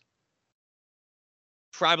 6'6",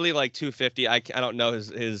 probably like 250. I don't know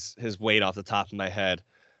his weight off the top of my head.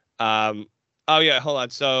 Oh yeah, hold on.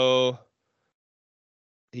 So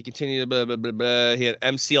he continued. He had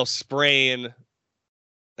MCL sprain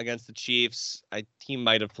against the Chiefs. He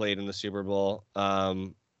might have played in the Super Bowl.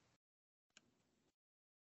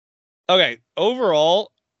 Okay,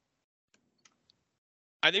 overall,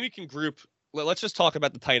 I think we can group. Let's just talk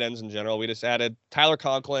about the tight ends in general. We just added Tyler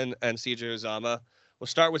Conklin and CJ Uzomah. We'll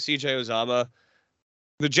start with CJ Uzomah.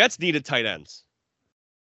 The Jets needed tight ends.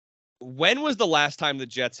 When was the last time the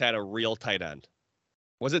Jets had a real tight end?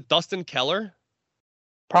 Was it Dustin Keller?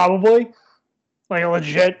 Probably. Like a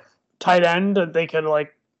legit tight end that they could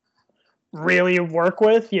like really work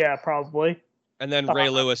with. Yeah, probably. And then Ray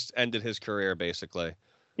Lewis ended his career basically.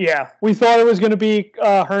 Yeah, we thought it was going to be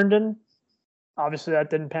Herndon. Obviously, that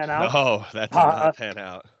didn't pan out. No, that did not pan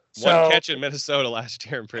out. One catch in Minnesota last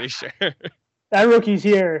year, I'm pretty sure. That rookie's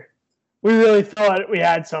here. We really thought we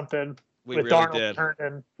had something with really Darnold did. And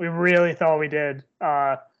Herndon. We really thought we did.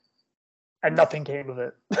 And nothing came of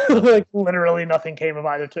it. Like, literally nothing came of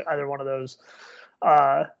either one of those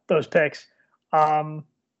picks.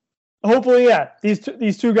 Hopefully, yeah,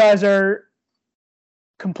 these two guys are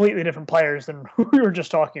completely different players than who we were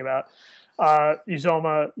just talking about.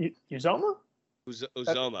 Uzoma, Uzoma.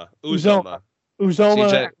 Uzoma,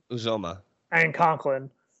 CJ Uzoma. and Conklin.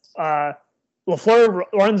 LaFleur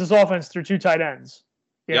runs his offense through two tight ends.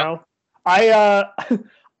 You know, I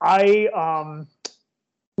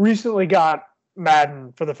recently got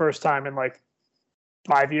Madden for the first time in like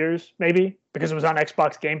 5 years, maybe, because it was on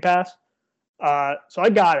Xbox Game Pass. So I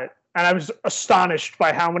got it, and I was astonished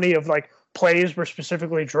by how many of like plays were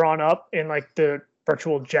specifically drawn up in like the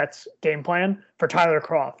virtual Jets game plan for Tyler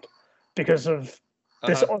Kroft because of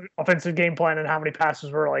this offensive game plan and how many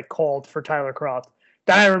passes were like called for Tyler Kroft.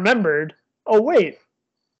 Then I remembered, oh wait,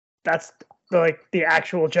 that's the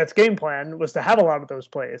actual Jets game plan was to have a lot of those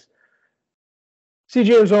plays.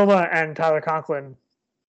 CJ Uzoma and Tyler Conklin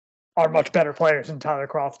are much better players than Tyler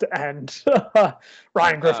Kroft and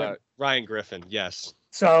Ryan Griffin. Ryan Griffin, yes.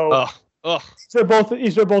 So these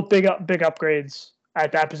are both big upgrades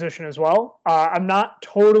at that position as well. I'm not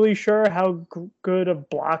totally sure how good of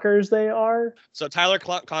blockers they are. So Tyler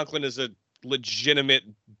Conklin is a legitimate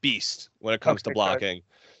beast when it comes to blocking.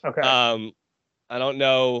 Good. Okay. I don't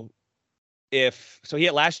know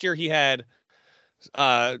last year he had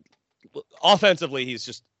offensively he's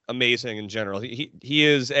just amazing in general. He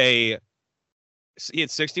had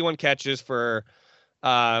 61 catches for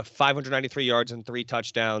 593 yards and 3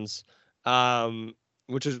 touchdowns. That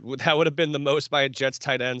would have been the most by a Jets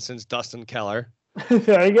tight end since Dustin Keller.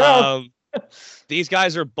 There you go. These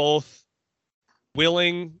guys are both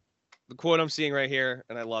willing, the quote I'm seeing right here,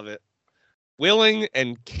 and I love it. Willing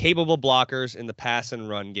and capable blockers in the pass and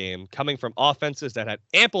run game, coming from offenses that had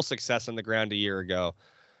ample success on the ground a year ago.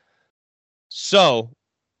 So,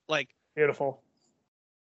 beautiful.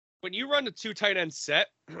 When you run a 2 tight end set,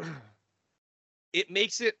 it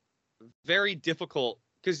makes it very difficult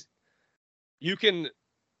because you can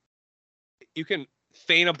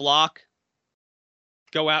feign a block,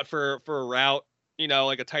 go out for a route,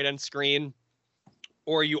 like a tight end screen,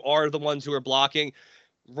 or you are the ones who are blocking.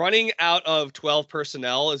 Running out of 12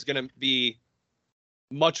 personnel is going to be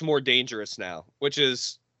much more dangerous now, which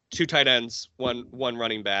is 2 tight ends, one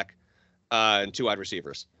running back, and 2 wide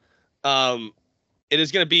receivers. It is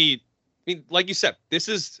going to be, like you said, this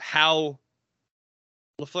is how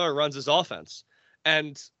LaFleur runs his offense.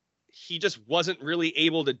 And he just wasn't really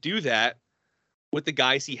able to do that with the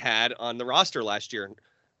guys he had on the roster last year.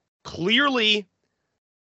 Clearly,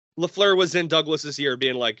 LaFleur was in Douglas's ear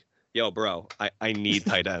being like, yo, bro, I need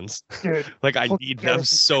tight ends. Dude, I need them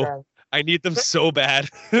so bad.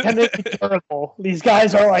 And it's terrible. These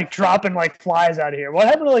guys are dropping like flies out of here. What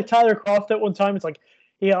happened to Tyler Kroft at one time? It's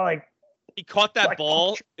he caught that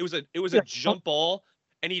ball. It was a jump ball,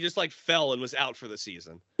 and he just fell and was out for the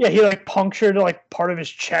season. Yeah, he punctured part of his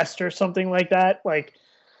chest or something like that.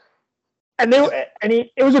 It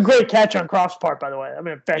was a great catch on Kroft's part, by the way. I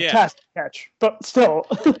mean, fantastic catch. But still,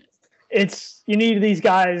 you need these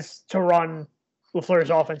guys to run LaFleur's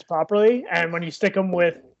offense properly. And when you stick them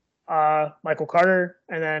with Michael Carter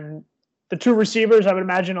and then the 2 receivers, I would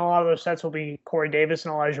imagine a lot of those sets will be Corey Davis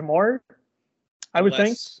and Elijah Moore. I would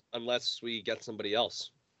think. Unless we get somebody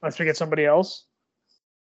else. Unless we get somebody else.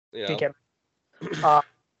 Yeah. DK.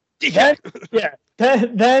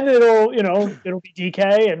 Then it'll be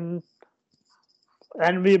DK and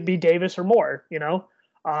it'll be Davis or Moore.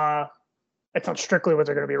 It's not strictly what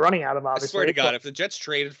they're going to be running out of, obviously. I swear to God, if the Jets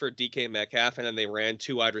traded for DK Metcalf and then they ran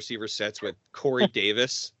 2 wide receiver sets with Corey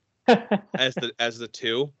Davis as the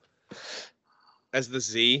 2, as the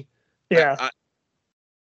Z, yeah,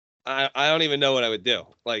 I don't even know what I would do.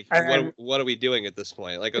 What are we doing at this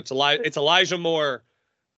point? It's Elijah Moore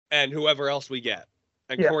and whoever else we get,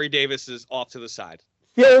 and Corey Davis is off to the side.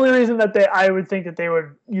 The only reason that I would think that they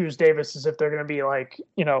would use Davis is if they're going to be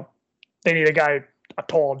they need a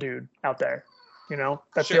tall dude out there.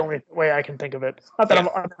 That's the only way I can think of it. Not that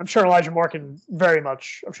I'm sure Elijah Moore can very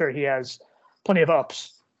much. I'm sure he has plenty of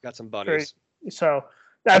ups. Got some bunnies. So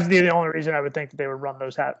that's the only reason I would think that they would run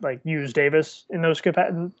those use Davis in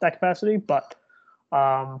that capacity. But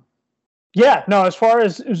as far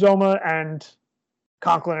as Uzoma and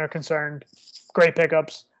Conklin are concerned, great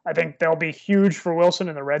pickups. I think they'll be huge for Wilson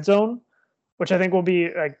in the red zone, which I think will be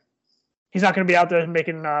he's not going to be out there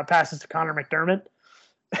making passes to Conor McDermott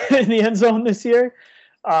in the end zone this year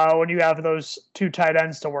when you have those 2 tight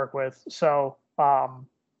ends to work with. So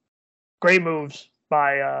great moves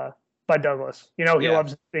by Douglas. He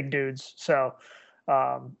loves big dudes. So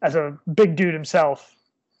as a big dude himself,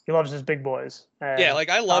 he loves his big boys. And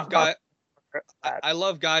I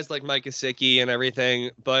love guys like Mike Gesicki and everything,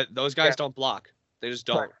 but those guys don't block. They just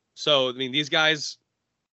don't. Right. So, these guys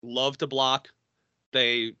love to block.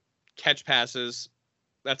 They catch passes.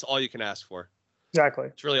 That's all you can ask for. Exactly.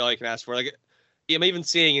 It's really all you can ask for. Like, I'm even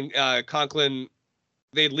seeing in Conklin,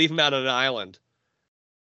 they'd leave him out on an island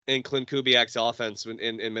in Clint Kubiak's offense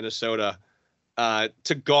in Minnesota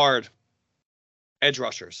to guard edge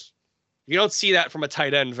rushers. You don't see that from a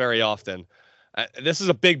tight end very often. This is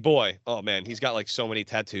a big boy. Oh, man, he's got like so many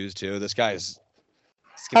tattoos, too. This guy is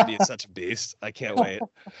going to be such a beast. I can't wait.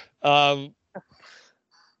 And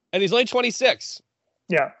he's only 26.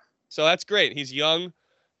 Yeah. So that's great. He's young.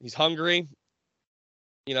 He's hungry.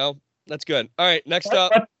 You know, that's good. All right, next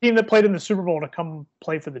up. What team that played in the Super Bowl to come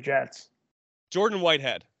play for the Jets? Jordan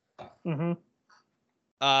Whitehead. Mm-hmm.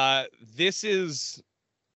 This is...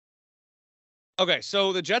 Okay,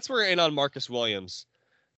 so the Jets were in on Marcus Williams,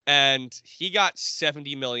 and he got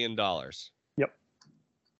 $70 million. Yep.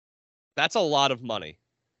 That's a lot of money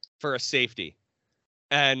for a safety.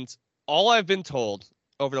 And all I've been told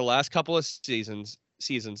over the last couple of seasons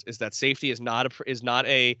is that safety is not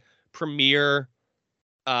a premier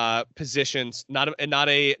positions, not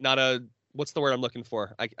a what's the word I'm looking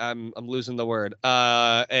for? I'm losing the word.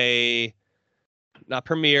 Not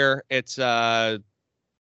premier. It's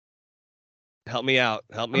help me out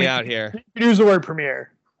here. You use the word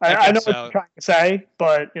premier. I know what you're trying to say,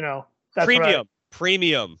 but that's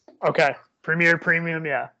premium. Okay, premier, premium,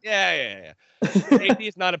 yeah. Yeah. Safety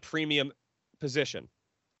is not a premium position.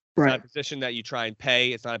 It's right. not a position that you try and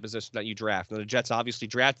pay. It's not a position that you draft. Now, the Jets obviously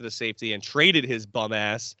drafted a safety and traded his bum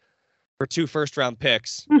ass for 2 first-round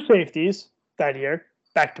picks. 2 safeties that year,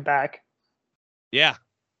 back to back. Yeah,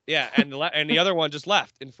 and the other one just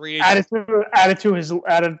left in free agency. Added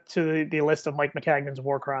to the list of Mike McCagnon's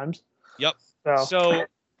war crimes. Yep. So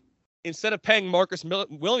instead of paying Marcus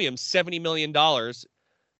Williams $70 million,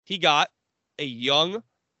 he got a young,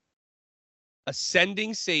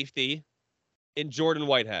 ascending safety in Jordan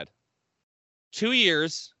Whitehead. 2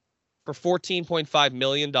 years for $14.5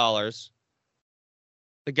 million.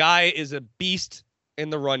 The guy is a beast in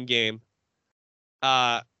the run game.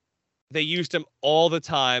 They used him all the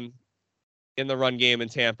time in the run game in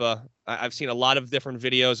Tampa. I've seen a lot of different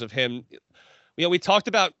videos of him. We talked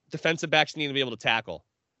about defensive backs needing to be able to tackle.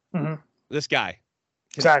 Mm-hmm. This guy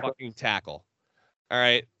can fucking tackle. All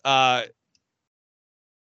right. I'm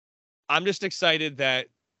just excited that,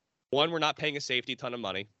 1, we're not paying a safety ton of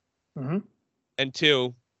money. Mm-hmm. And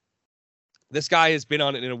 2, this guy has been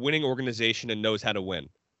in a winning organization and knows how to win.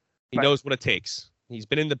 He knows what it takes. He's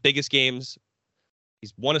been in the biggest games.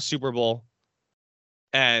 He's won a Super Bowl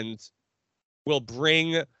and will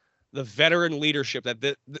bring the veteran leadership that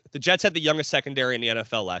the Jets had the youngest secondary in the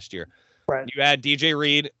NFL last year. Right. You add DJ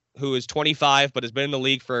Reed, who is 25, but has been in the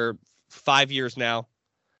league for 5 years now.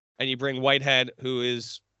 And you bring Whitehead, who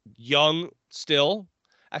is young still.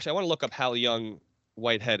 Actually, I want to look up how young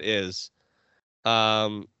Whitehead is.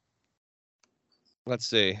 Let's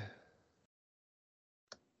see.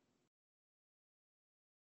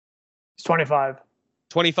 He's 25.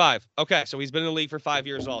 25. Okay, so he's been in the league for 5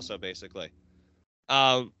 years also, basically.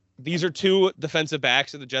 These are 2 defensive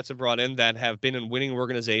backs that the Jets have brought in that have been in winning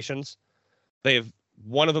organizations.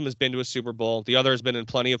 One of them has been to a Super Bowl. The other has been in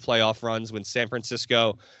plenty of playoff runs with San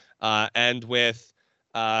Francisco and with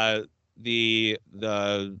the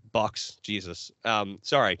Bucks. Jesus. San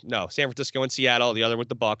Francisco and Seattle. The other with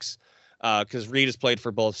the Bucks, because Reed has played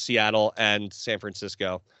for both Seattle and San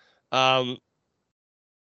Francisco.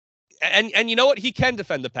 And you know what? He can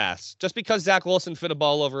defend the pass. Just because Zach Wilson fit a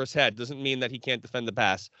ball over his head doesn't mean that he can't defend the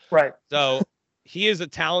pass. Right. So he is a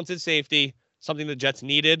talented safety, something the Jets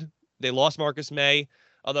needed. They lost Marcus May.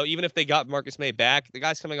 Although even if they got Marcus May back, the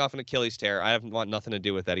guy's coming off an Achilles tear. I want nothing to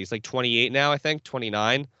do with that. He's like 28 now, I think.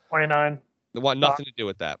 29. 29. They want nothing to do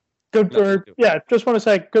with that. Good for just want to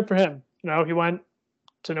say good for him. He went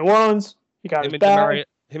to New Orleans. He got his bag.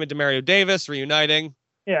 Him and Demario Davis reuniting.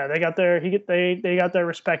 Yeah, they got their they got their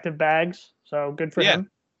respective bags. So good for him.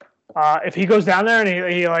 If he goes down there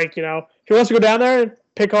and he wants to go down there and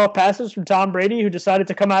pick off passes from Tom Brady, who decided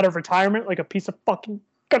to come out of retirement like a piece of fucking.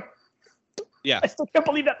 Yeah. I still can't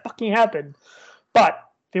believe that fucking happened. But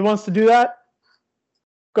if he wants to do that,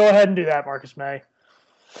 go ahead and do that, Marcus May.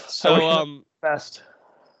 So best.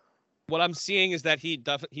 What I'm seeing is that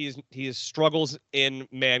he struggles in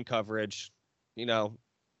man coverage.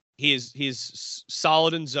 He's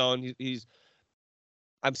solid in zone.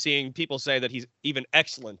 I'm seeing people say that he's even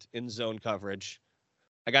excellent in zone coverage.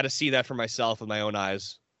 I got to see that for myself with my own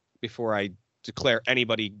eyes before I declare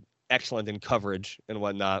anybody excellent in coverage and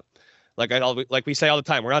whatnot. Like we say all the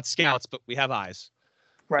time, we're not scouts, but we have eyes.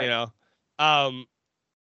 Right.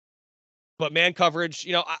 But man coverage,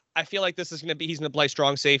 I feel like this is he's going to play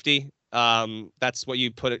strong safety. That's what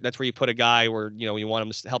you put. That's where you put a guy where you want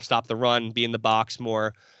him to help stop the run, be in the box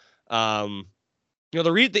more.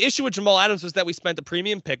 The issue with Jamal Adams was that we spent a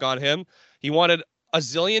premium pick on him. He wanted $1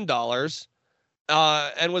 zillion,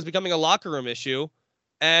 and was becoming a locker room issue.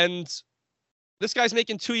 And this guy's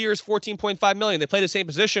making 2 years, $14.5 million. They play the same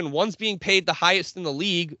position. One's being paid the highest in the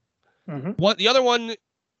league. The other one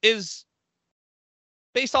is,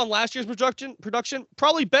 based on last year's production,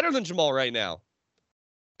 probably better than Jamal right now.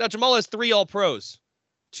 Now Jamal has 3 All-Pros,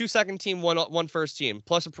 2 second team, one first team,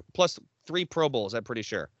 plus 3 Pro Bowls. I'm pretty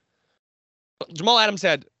sure. Jamal Adams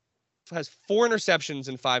has 4 interceptions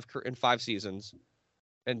in 5 seasons,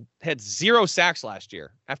 and had 0 sacks last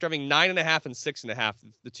year after having 9.5 and 6.5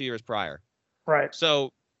 the 2 years prior. Right.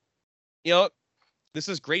 So, this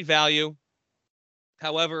is great value.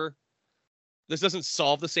 However, this doesn't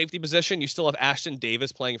solve the safety position. You still have Ashton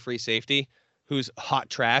Davis playing free safety, who's hot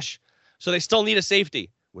trash. So they still need a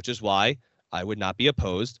safety, which is why I would not be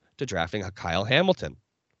opposed to drafting a Kyle Hamilton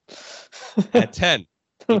at 10.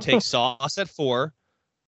 You take Sauce at 4,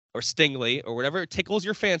 or Stingley, or whatever tickles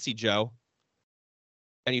your fancy, Joe.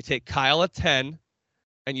 And you take Kyle at 10,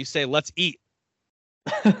 and you say, let's eat.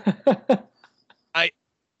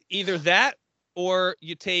 Either that, or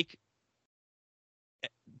you take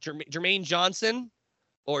Jermaine Johnson,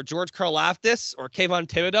 or George Karlaftis, or Kayvon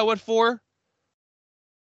Thibodeau at 4.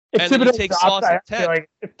 If and then you take Sauce at 10.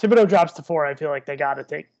 If Thibodeau drops to 4, I feel like they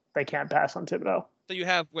can't pass on Thibodeau. So you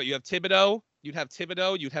have Thibodeau,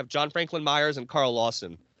 you'd have John Franklin Myers and Carl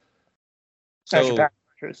Lawson. So as your pass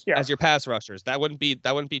rushers, yeah. As your pass rushers. That wouldn't be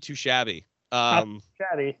too shabby.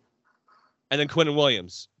 Shabby. And then Quinnen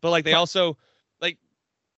Williams. But they also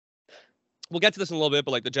we'll get to this in a little bit,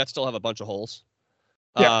 but the Jets still have a bunch of holes.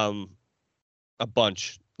 Yeah. A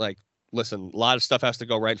bunch. Listen, a lot of stuff has to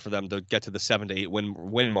go right for them to get to the 7 to 8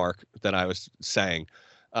 win mark that I was saying.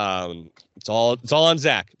 It's all on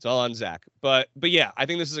Zach. It's all on Zach. But yeah, I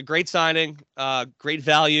think this is a great signing, great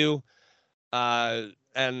value,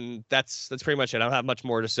 and that's pretty much it. I don't have much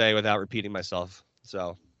more to say without repeating myself.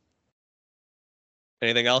 So,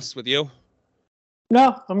 anything else with you?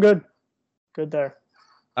 No, I'm good. Good there.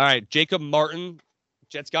 All right, Jacob Martin,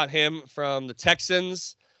 Jets got him from the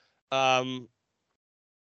Texans. Pass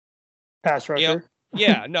rusher.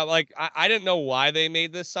 Yeah, no, I didn't know why they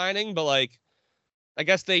made this signing, but I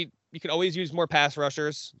guess you can always use more pass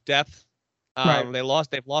rushers, depth. Right.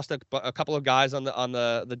 They've lost a couple of guys on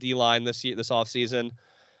the D line this offseason.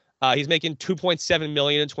 He's making $2.7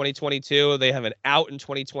 million in 2022. They have an out in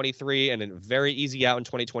 2023 and a very easy out in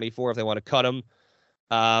 2024 if they want to cut him.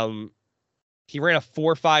 He ran a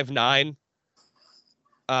 4.59.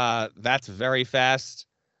 That's very fast.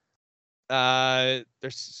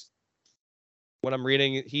 There's what I'm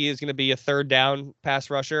reading. He is going to be a third down pass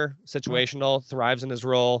rusher, situational, thrives in his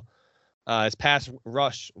role. His pass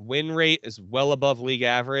rush win rate is well above league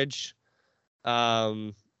average.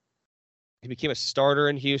 He became a starter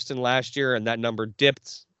in Houston last year, and that number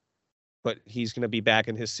dipped, but he's going to be back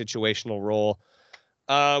in his situational role.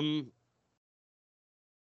 I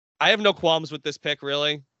have no qualms with this pick,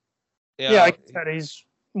 really. Yeah, like I said, he's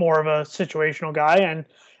more of a situational guy, and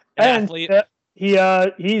athlete. He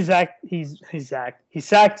sacked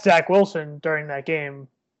Zach Wilson during that game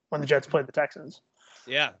when the Jets played the Texans.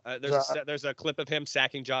 Yeah, there's a clip of him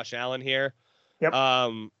sacking Josh Allen here. Yep.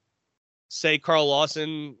 Say Carl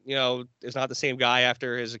Lawson, is not the same guy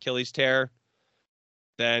after his Achilles tear.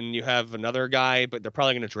 Then you have another guy, but they're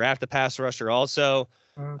probably going to draft a pass rusher also.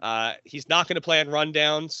 He's not going to play on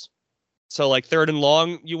rundowns. So third and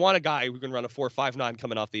long, you want a guy who can run a 4.59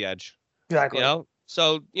 coming off the edge. Exactly.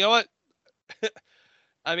 So you know what?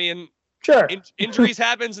 I mean, sure. Injuries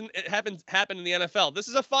happen in the NFL. This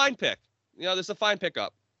is a fine pick. This is a fine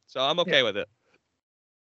pickup. So I'm okay with it.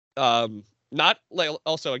 Not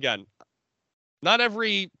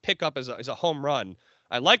every pickup is a home run.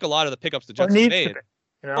 I like a lot of the pickups the Jets have made.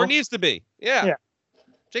 Or needs to be. Yeah.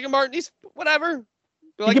 Jacob Martin, he's whatever.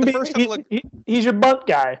 He's your bunt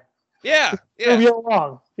guy. Yeah. Move you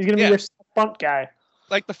along. He's gonna be your bunt guy.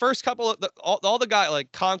 The first couple of all the guys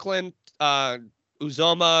like Conklin,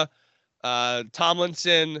 Uzoma,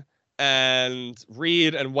 Tomlinson, and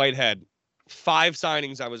Reed and Whitehead. 5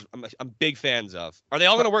 signings I'm big fans of. Are they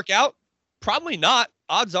all going to work out? Probably not.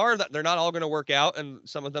 Odds are that they're not all going to work out, and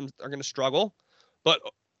some of them are going to struggle. But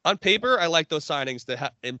on paper, I like those signings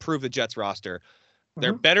that improve the Jets roster.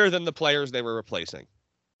 They're better than the players they were replacing.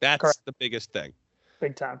 That's the biggest thing.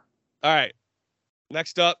 Big time. All right.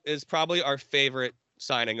 Next up is probably our favorite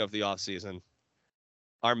signing of the offseason.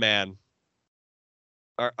 Our man.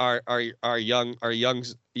 Our young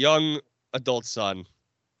adult son,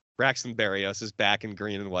 Braxton Berrios is back in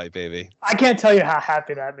green and white, baby. I can't tell you how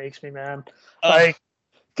happy that makes me, man.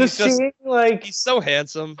 He's so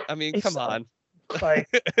handsome. I mean, come on. Like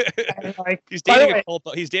he's dating a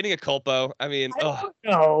culpo. He's dating a culpo. I mean, I don't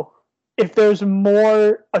know if there's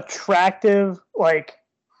more attractive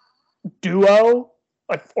duo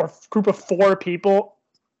or group of 4 people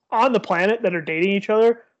on the planet that are dating each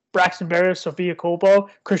other: Braxton Berrios, Sophia Culpo,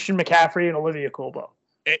 Christian McCaffrey, and Olivia Culpo.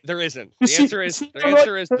 There isn't. The answer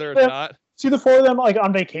is there's not. See the 4 of them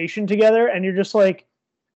on vacation together, and you're just like,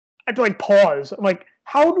 I have to pause. I'm like,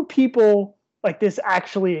 how do people like this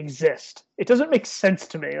actually exist? It doesn't make sense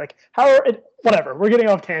to me. Whatever. We're getting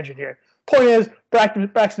off tangent here. Point is, Braxton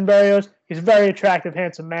Berrios, he's a very attractive,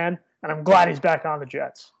 handsome man, and I'm glad he's back on the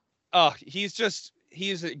Jets. Oh,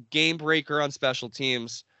 he's a game breaker on special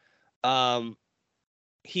teams. It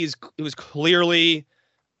was clearly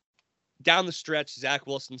down the stretch Zach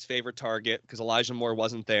Wilson's favorite target because Elijah Moore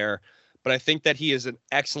wasn't there. But I think that he is an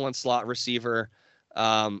excellent slot receiver,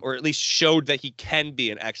 or at least showed that he can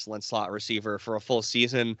be an excellent slot receiver for a full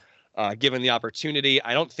season, given the opportunity.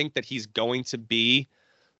 I don't think that he's going to be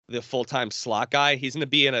the full-time slot guy. He's going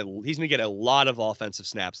to get a lot of offensive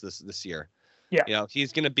snaps this year. Yeah.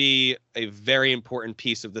 He's going to be a very important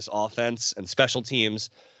piece of this offense and special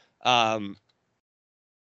teams.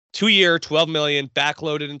 2-year, $12 million,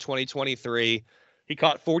 backloaded in 2023. He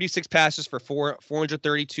caught 46 passes for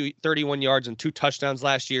 431 yards and 2 touchdowns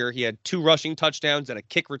last year. He had 2 rushing touchdowns and a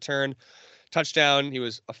kick return touchdown. He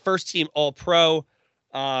was a first-team All-Pro.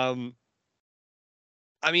 I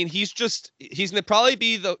mean, he's going to probably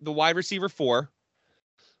be the wide receiver 4,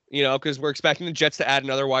 because we're expecting the Jets to add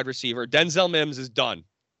another wide receiver. Denzel Mims is done.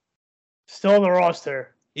 Still on the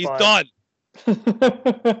roster. He's done.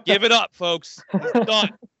 Give it up, folks. He's done.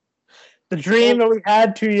 The dream that we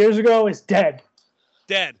had 2 years ago is dead.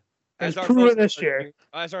 Dead. As proven this year.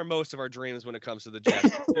 As are most of our dreams when it comes to the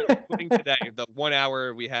Jets. Including today, the 1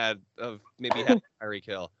 hour we had of maybe having Tyreek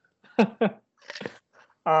Hill.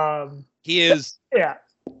 He is. Yeah.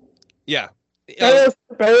 Yeah.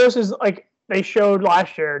 Berrios is they showed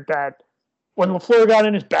last year that when LaFleur got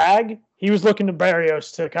in his bag, he was looking to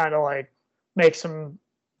Berrios to kind of make some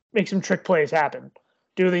trick plays happen.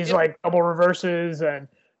 Do these double reverses and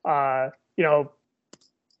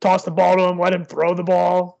toss the ball to him, let him throw the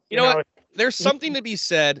ball. You know what? There's something to be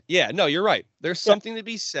said. Yeah, no, you're right. There's something to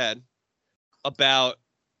be said about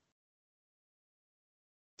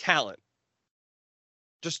talent.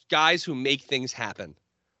 Just guys who make things happen.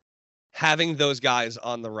 Having those guys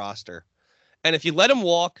on the roster. And if you let him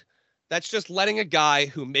walk, that's just letting a guy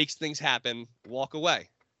who makes things happen walk away.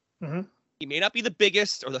 Mm-hmm. He may not be the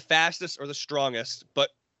biggest or the fastest or the strongest, but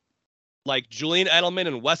like Julian Edelman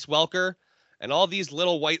and Wes Welker and all these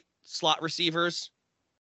little white slot receivers,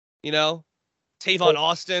 Tavon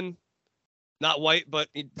Austin, not white, but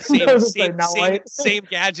same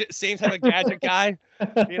gadget, same type of gadget guy.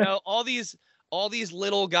 All these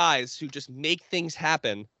little guys who just make things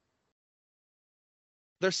happen.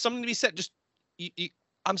 There's something to be said.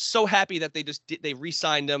 I'm so happy that they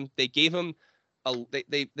re-signed him. They gave him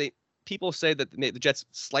people say that the Jets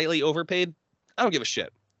slightly overpaid. I don't give a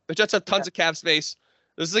shit. The Jets have tons of cap space.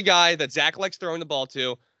 This is a guy that Zach likes throwing the ball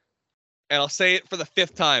to. And I'll say it for the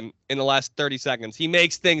 5th time in the last 30 seconds. He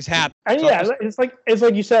makes things happen. And it's like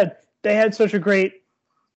you said, they had such a great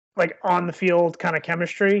on the field kind of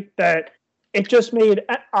chemistry that it just made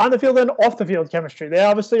on the field and off the field chemistry. They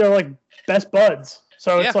obviously are best buds.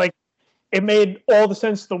 So it's it made all the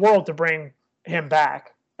sense in the world to bring him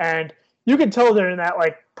back. And you can tell during that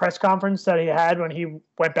press conference that he had when he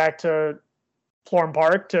went back to Florham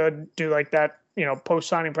Park to do that,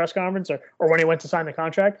 post-signing press conference or when he went to sign the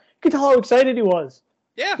contract. You could tell how excited he was.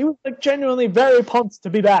 Yeah. He was genuinely very pumped to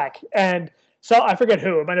be back. And so I forget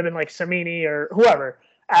who, it might have been Samini or whoever,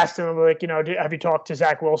 asked him have you talked to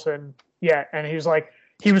Zach Wilson yet? And he was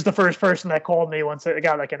he was the first person that called me once it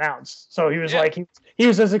got announced. So he was he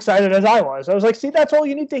was as excited as I was. I was see, that's all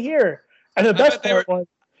you need to hear. And the best part was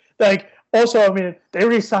also, I mean, they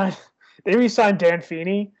re-signed Dan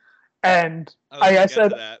Feeney. And I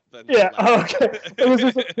said, okay. There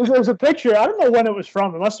was a picture. I don't know when it was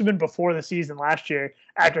from. It must have been before the season last year,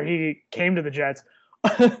 after he came to the Jets.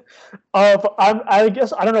 I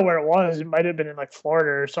guess I don't know where it was. It might have been in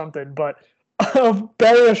Florida or something. But of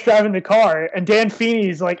Berrios driving the car, and Dan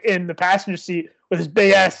Feeney's in the passenger seat with his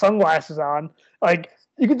big ass sunglasses on.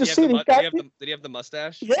 You could just see these guys. Did he have the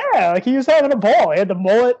mustache? Yeah, he was having a ball. He had the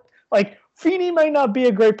mullet. Feeney might not be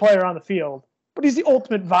a great player on the field, but he's the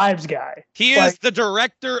ultimate vibes guy. He is the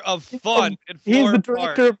director of fun. He's the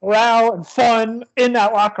director of morale and fun in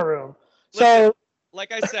that locker room. So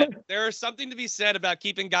like I said, there is something to be said about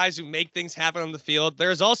keeping guys who make things happen on the field.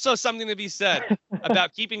 There's also something to be said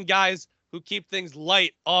about keeping guys who keep things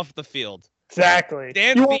light off the field. Exactly.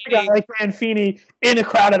 Dan You want a guy Feeney, like Dan Feeney in a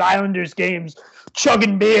crowded Islanders games,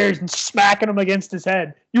 chugging beers and smacking them against his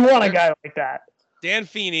head. You want a guy like that. Dan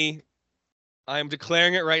Feeney, I am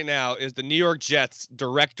declaring it right now, is the New York Jets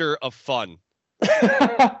director of fun.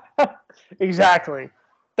 Exactly.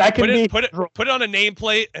 That can put it on a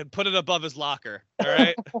nameplate and put it above his locker. All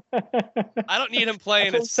right. I don't need him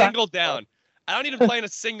playing a single down. I don't need him playing a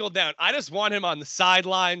single down. I just want him on the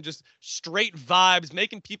sideline, just straight vibes,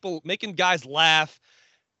 making guys laugh,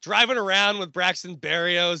 driving around with Braxton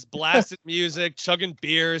Berrios, blasted music, chugging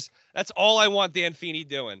beers. That's all I want Dan Feeney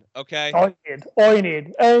doing. Okay. All you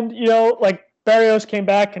need. And like Berrios came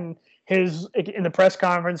back and in the press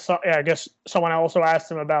conference, I guess someone also asked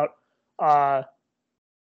him about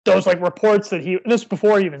those like reports that this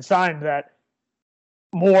before he even signed, that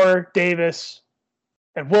Moore, Davis,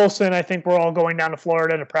 and Wilson, I think, were all going down to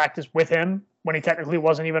Florida to practice with him when he technically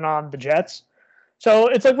wasn't even on the Jets. So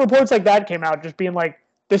it's like reports like that came out, just being like,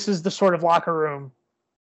 this is the sort of locker room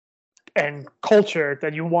and culture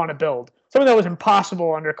that you want to build. Something that was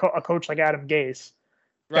impossible under a coach like Adam Gase.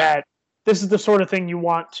 Right. That this is the sort of thing you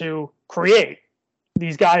want to create.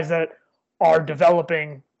 These guys that are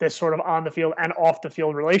developing this sort of on the field and off the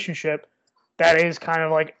field relationship that is kind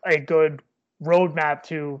of like a good roadmap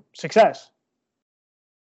to success.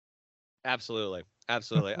 Absolutely.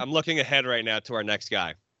 Absolutely. I'm looking ahead right now to our next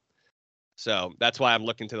guy. So that's why I'm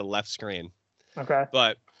looking to the left screen. Okay.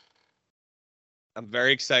 But I'm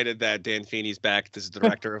very excited that Dan Feeney's back as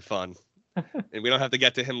director of fun. And we don't have to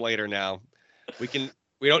get to him later now.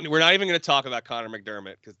 We're not even going to talk about Conor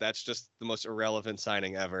McDermott because that's just the most irrelevant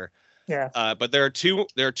signing ever. Yeah. But there are two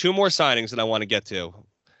more signings that I want to get to. All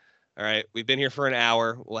right. We've been here for an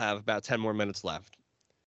hour. We'll have about 10 more minutes left.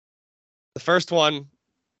 The first one,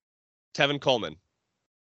 Tevin Coleman.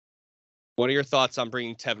 What are your thoughts on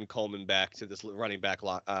bringing Tevin Coleman back to this running back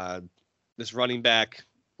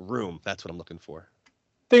room? That's what I'm looking for. I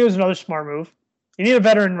think it was another smart move. You need a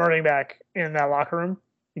veteran running back in that locker room.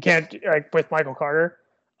 You can't, like with Michael Carter.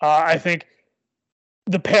 I think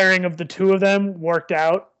the pairing of the two of them worked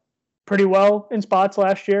out pretty well in spots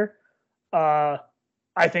last year. I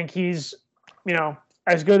think he's,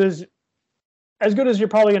 as good as you're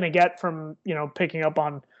probably going to get from, picking up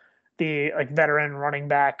on the like veteran running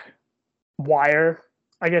back wire,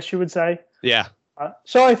 I guess you would say. Yeah.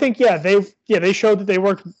 So I think, they showed that they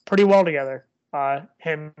worked pretty well together.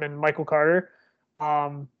 Him and Michael Carter.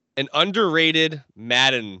 An underrated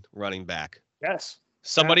Madden running back. Yes.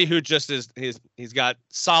 Somebody who just he's got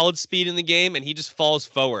solid speed in the game and he just falls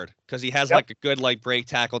forward because he has like a good like break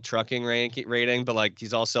tackle trucking rating, but like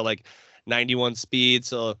he's also like 91 speed.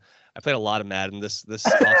 So I played a lot of Madden this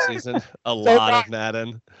offseason. Lot of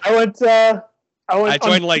Madden. I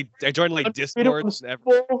joined like Discords and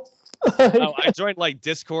everything. I joined like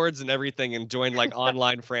Discords and everything and joined like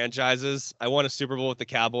online franchises. I won a Super Bowl with the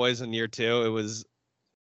Cowboys in year 2. It was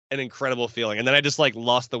an incredible feeling. And then I just like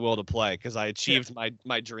lost the will to play because I achieved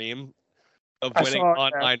my dream of winning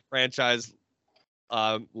online franchise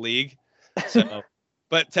league. So,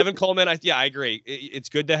 but Tevin Coleman, I agree. It's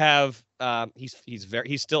good to have. He's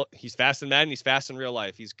fast in Madden. He's fast in real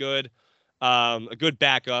life. He's good. A good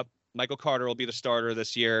backup. Michael Carter will be the starter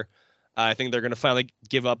this year. I think they're going to finally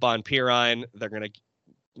give up on Pirine. They're going to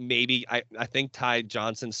maybe. I think Ty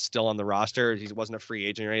Johnson's still on the roster. He wasn't a free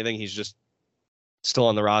agent or anything. He's just still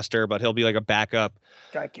on the roster, but he'll be like a backup.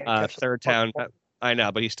 Third down. I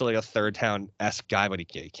know, but he's still like a third down-esque guy, but he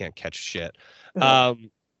can't catch shit.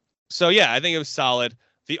 So yeah, I think it was solid.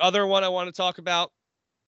 The other one I want to talk about,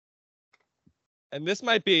 and this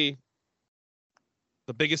might be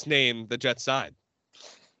the biggest name the Jets signed.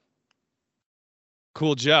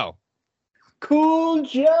 Cool Joe. Cool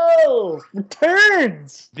Joe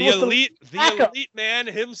returns. The elite man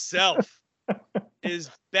himself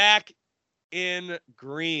is back in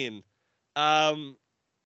green. You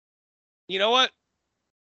know what?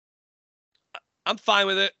 I'm fine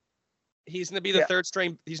with it. He's going to be the third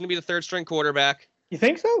string. He's going to be the third string quarterback. You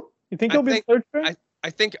think so? You think he'll be the third string? I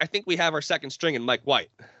think we have our second string in Mike White.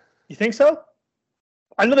 You think so?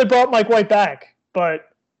 I know they brought Mike White back, but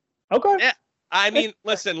okay. Yeah. I mean,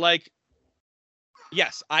 listen, like,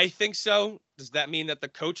 yes, I think so. Does that mean that the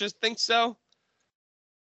coaches think so?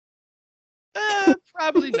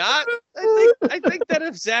 Probably not. I think that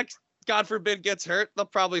if Zach, God forbid, gets hurt, they'll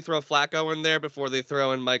probably throw Flacco in there before they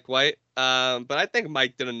throw in Mike White. But I think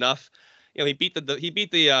Mike did enough. He beat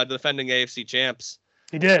the defending AFC champs.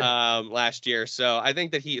 He did last year. So I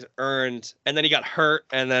think that he's earned. And then he got hurt,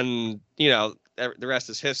 and then the rest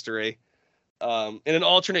is history. In an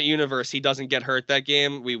alternate universe, he doesn't get hurt that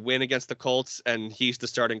game. We win against the Colts, and he's the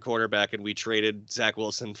starting quarterback, and we traded Zach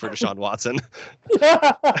Wilson for Deshaun Watson.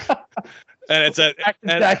 And it's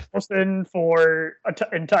Zach Wilson for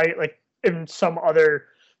in some other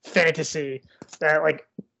fantasy that like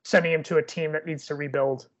sending him to a team that needs to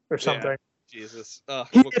rebuild or something. Yeah, Jesus,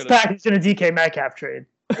 he gets packaged in a DK Metcalf trade.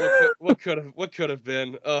 What could have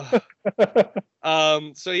been?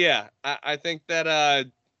 So yeah, I think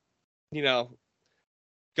that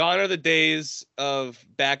gone are the days of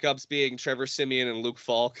backups being Trevor Siemian and Luke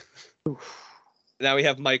Falk. Now we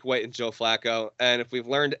have Mike White and Joe Flacco. And if we've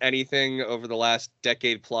learned anything over the last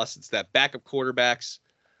decade plus, it's that backup quarterbacks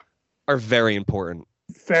are very important.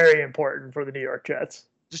 Very important for the New York Jets.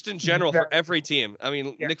 Just in general, for every team. I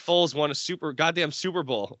mean, yeah. Nick Foles won a goddamn Super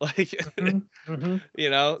Bowl.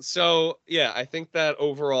 So yeah, I think that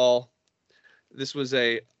overall this was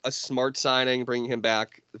a smart signing, bringing him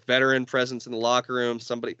back, veteran presence in the locker room,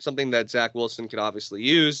 something that Zach Wilson could obviously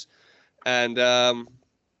use. And I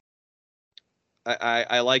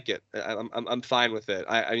like it. I'm fine with it.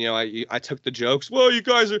 I took the jokes. Well, you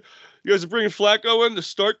guys are bringing Flacco in to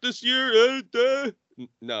start this year.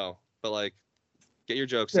 No, but like, get your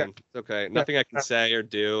jokes in. It's okay. Nothing I can say or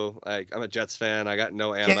do. Like, I'm a Jets fan. I got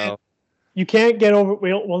no ammo. You can't get over.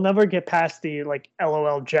 We'll never get past the like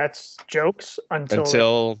LOL Jets jokes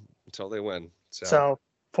until they win. So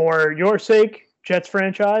for your sake, Jets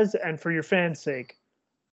franchise, and for your fans' sake,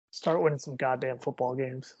 start winning some goddamn football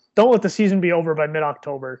games. Don't let the season be over by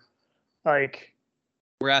mid-October. Like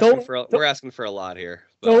we're asking for a lot here.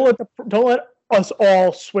 But. Don't let us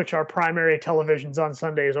all switch our primary televisions on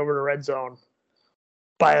Sundays over to Red Zone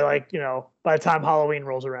by the time Halloween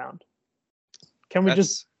rolls around. Can we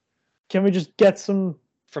just get some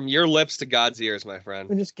from your lips to God's ears, my friend?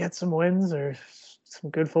 Can we just get some wins or some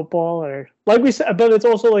good football, or like we said, but it's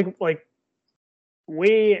also like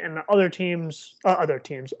we and other teams, other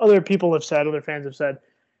people have said, other fans have said,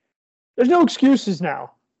 there's no excuses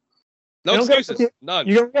now. No excuses. None.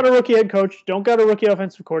 You don't got a rookie head coach. Don't got a rookie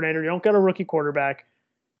offensive coordinator. You don't got a rookie quarterback.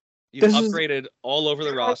 You've upgraded all over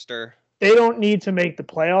the roster. They don't need to make the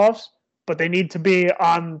playoffs, but they need to be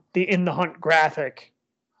on the in the hunt graphic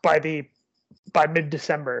by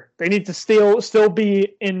mid-December. They need to still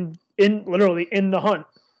be literally in the hunt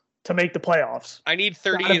to make the playoffs. I need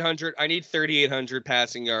 3,800. I need 3,800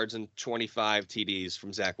 passing yards and 25 TDs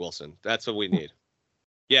from Zach Wilson. That's what we need.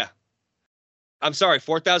 Yeah. I'm sorry,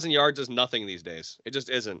 4,000 yards is nothing these days. It just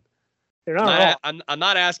isn't. I'm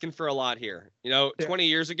not asking for a lot here. 20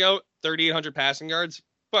 years ago, 3,800 passing yards,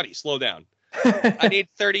 buddy, slow down. I need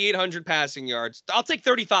 3,800 passing yards. I'll take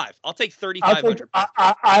 35. I'll take 3,500.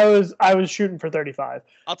 I was shooting for 35.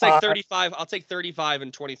 I'll take 35. I'll take 35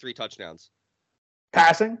 and 23 touchdowns.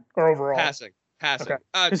 Passing or overall? Passing. Okay.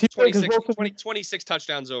 26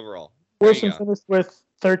 touchdowns overall. Wilson finished with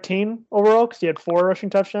 13 overall because he had 4 rushing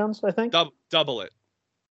touchdowns, I think. Double it.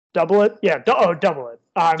 Double it? Yeah. Double it. Double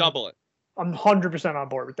it. I'm 100% on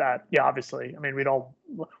board with that. Yeah, obviously. I mean, we'd all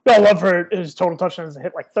love for his total touchdowns to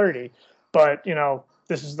hit like 30, but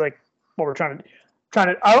this is like what we're trying to.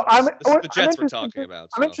 The Jets we're talking about.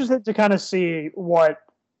 I'm interested to kind of see what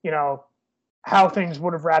how things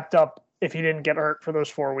would have wrapped up if he didn't get hurt for those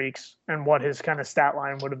 4 weeks and what his kind of stat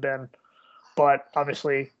line would have been. But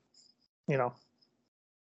obviously,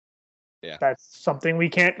 that's something we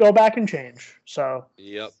can't go back and change. So.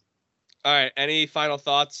 Yep. All right. Any final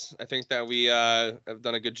thoughts? I think that we have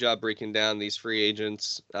done a good job breaking down these free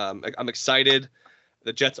agents. I'm excited.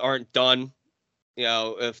 The Jets aren't done.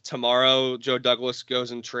 If tomorrow Joe Douglas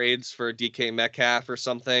goes and trades for DK Metcalf or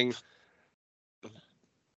something,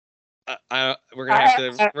 we're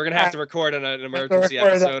gonna have to record an emergency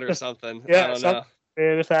episode or something. Yeah, I don't know.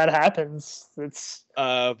 If that happens, it's.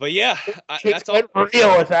 But yeah, that's all.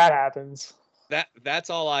 Real if that happens.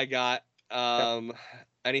 That's all I got.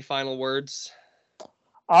 Any final words?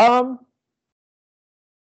 Go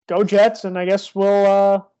Jets, and I guess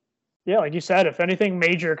we'll. Like you said, if anything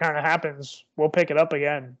major kind of happens, we'll pick it up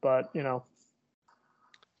again. But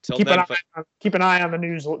keep an eye on the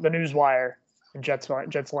news wire in Jets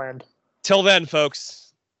land. Till then,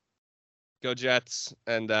 folks, go Jets,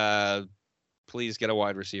 and please get a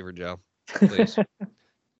wide receiver, Joe. Please.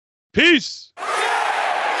 Peace.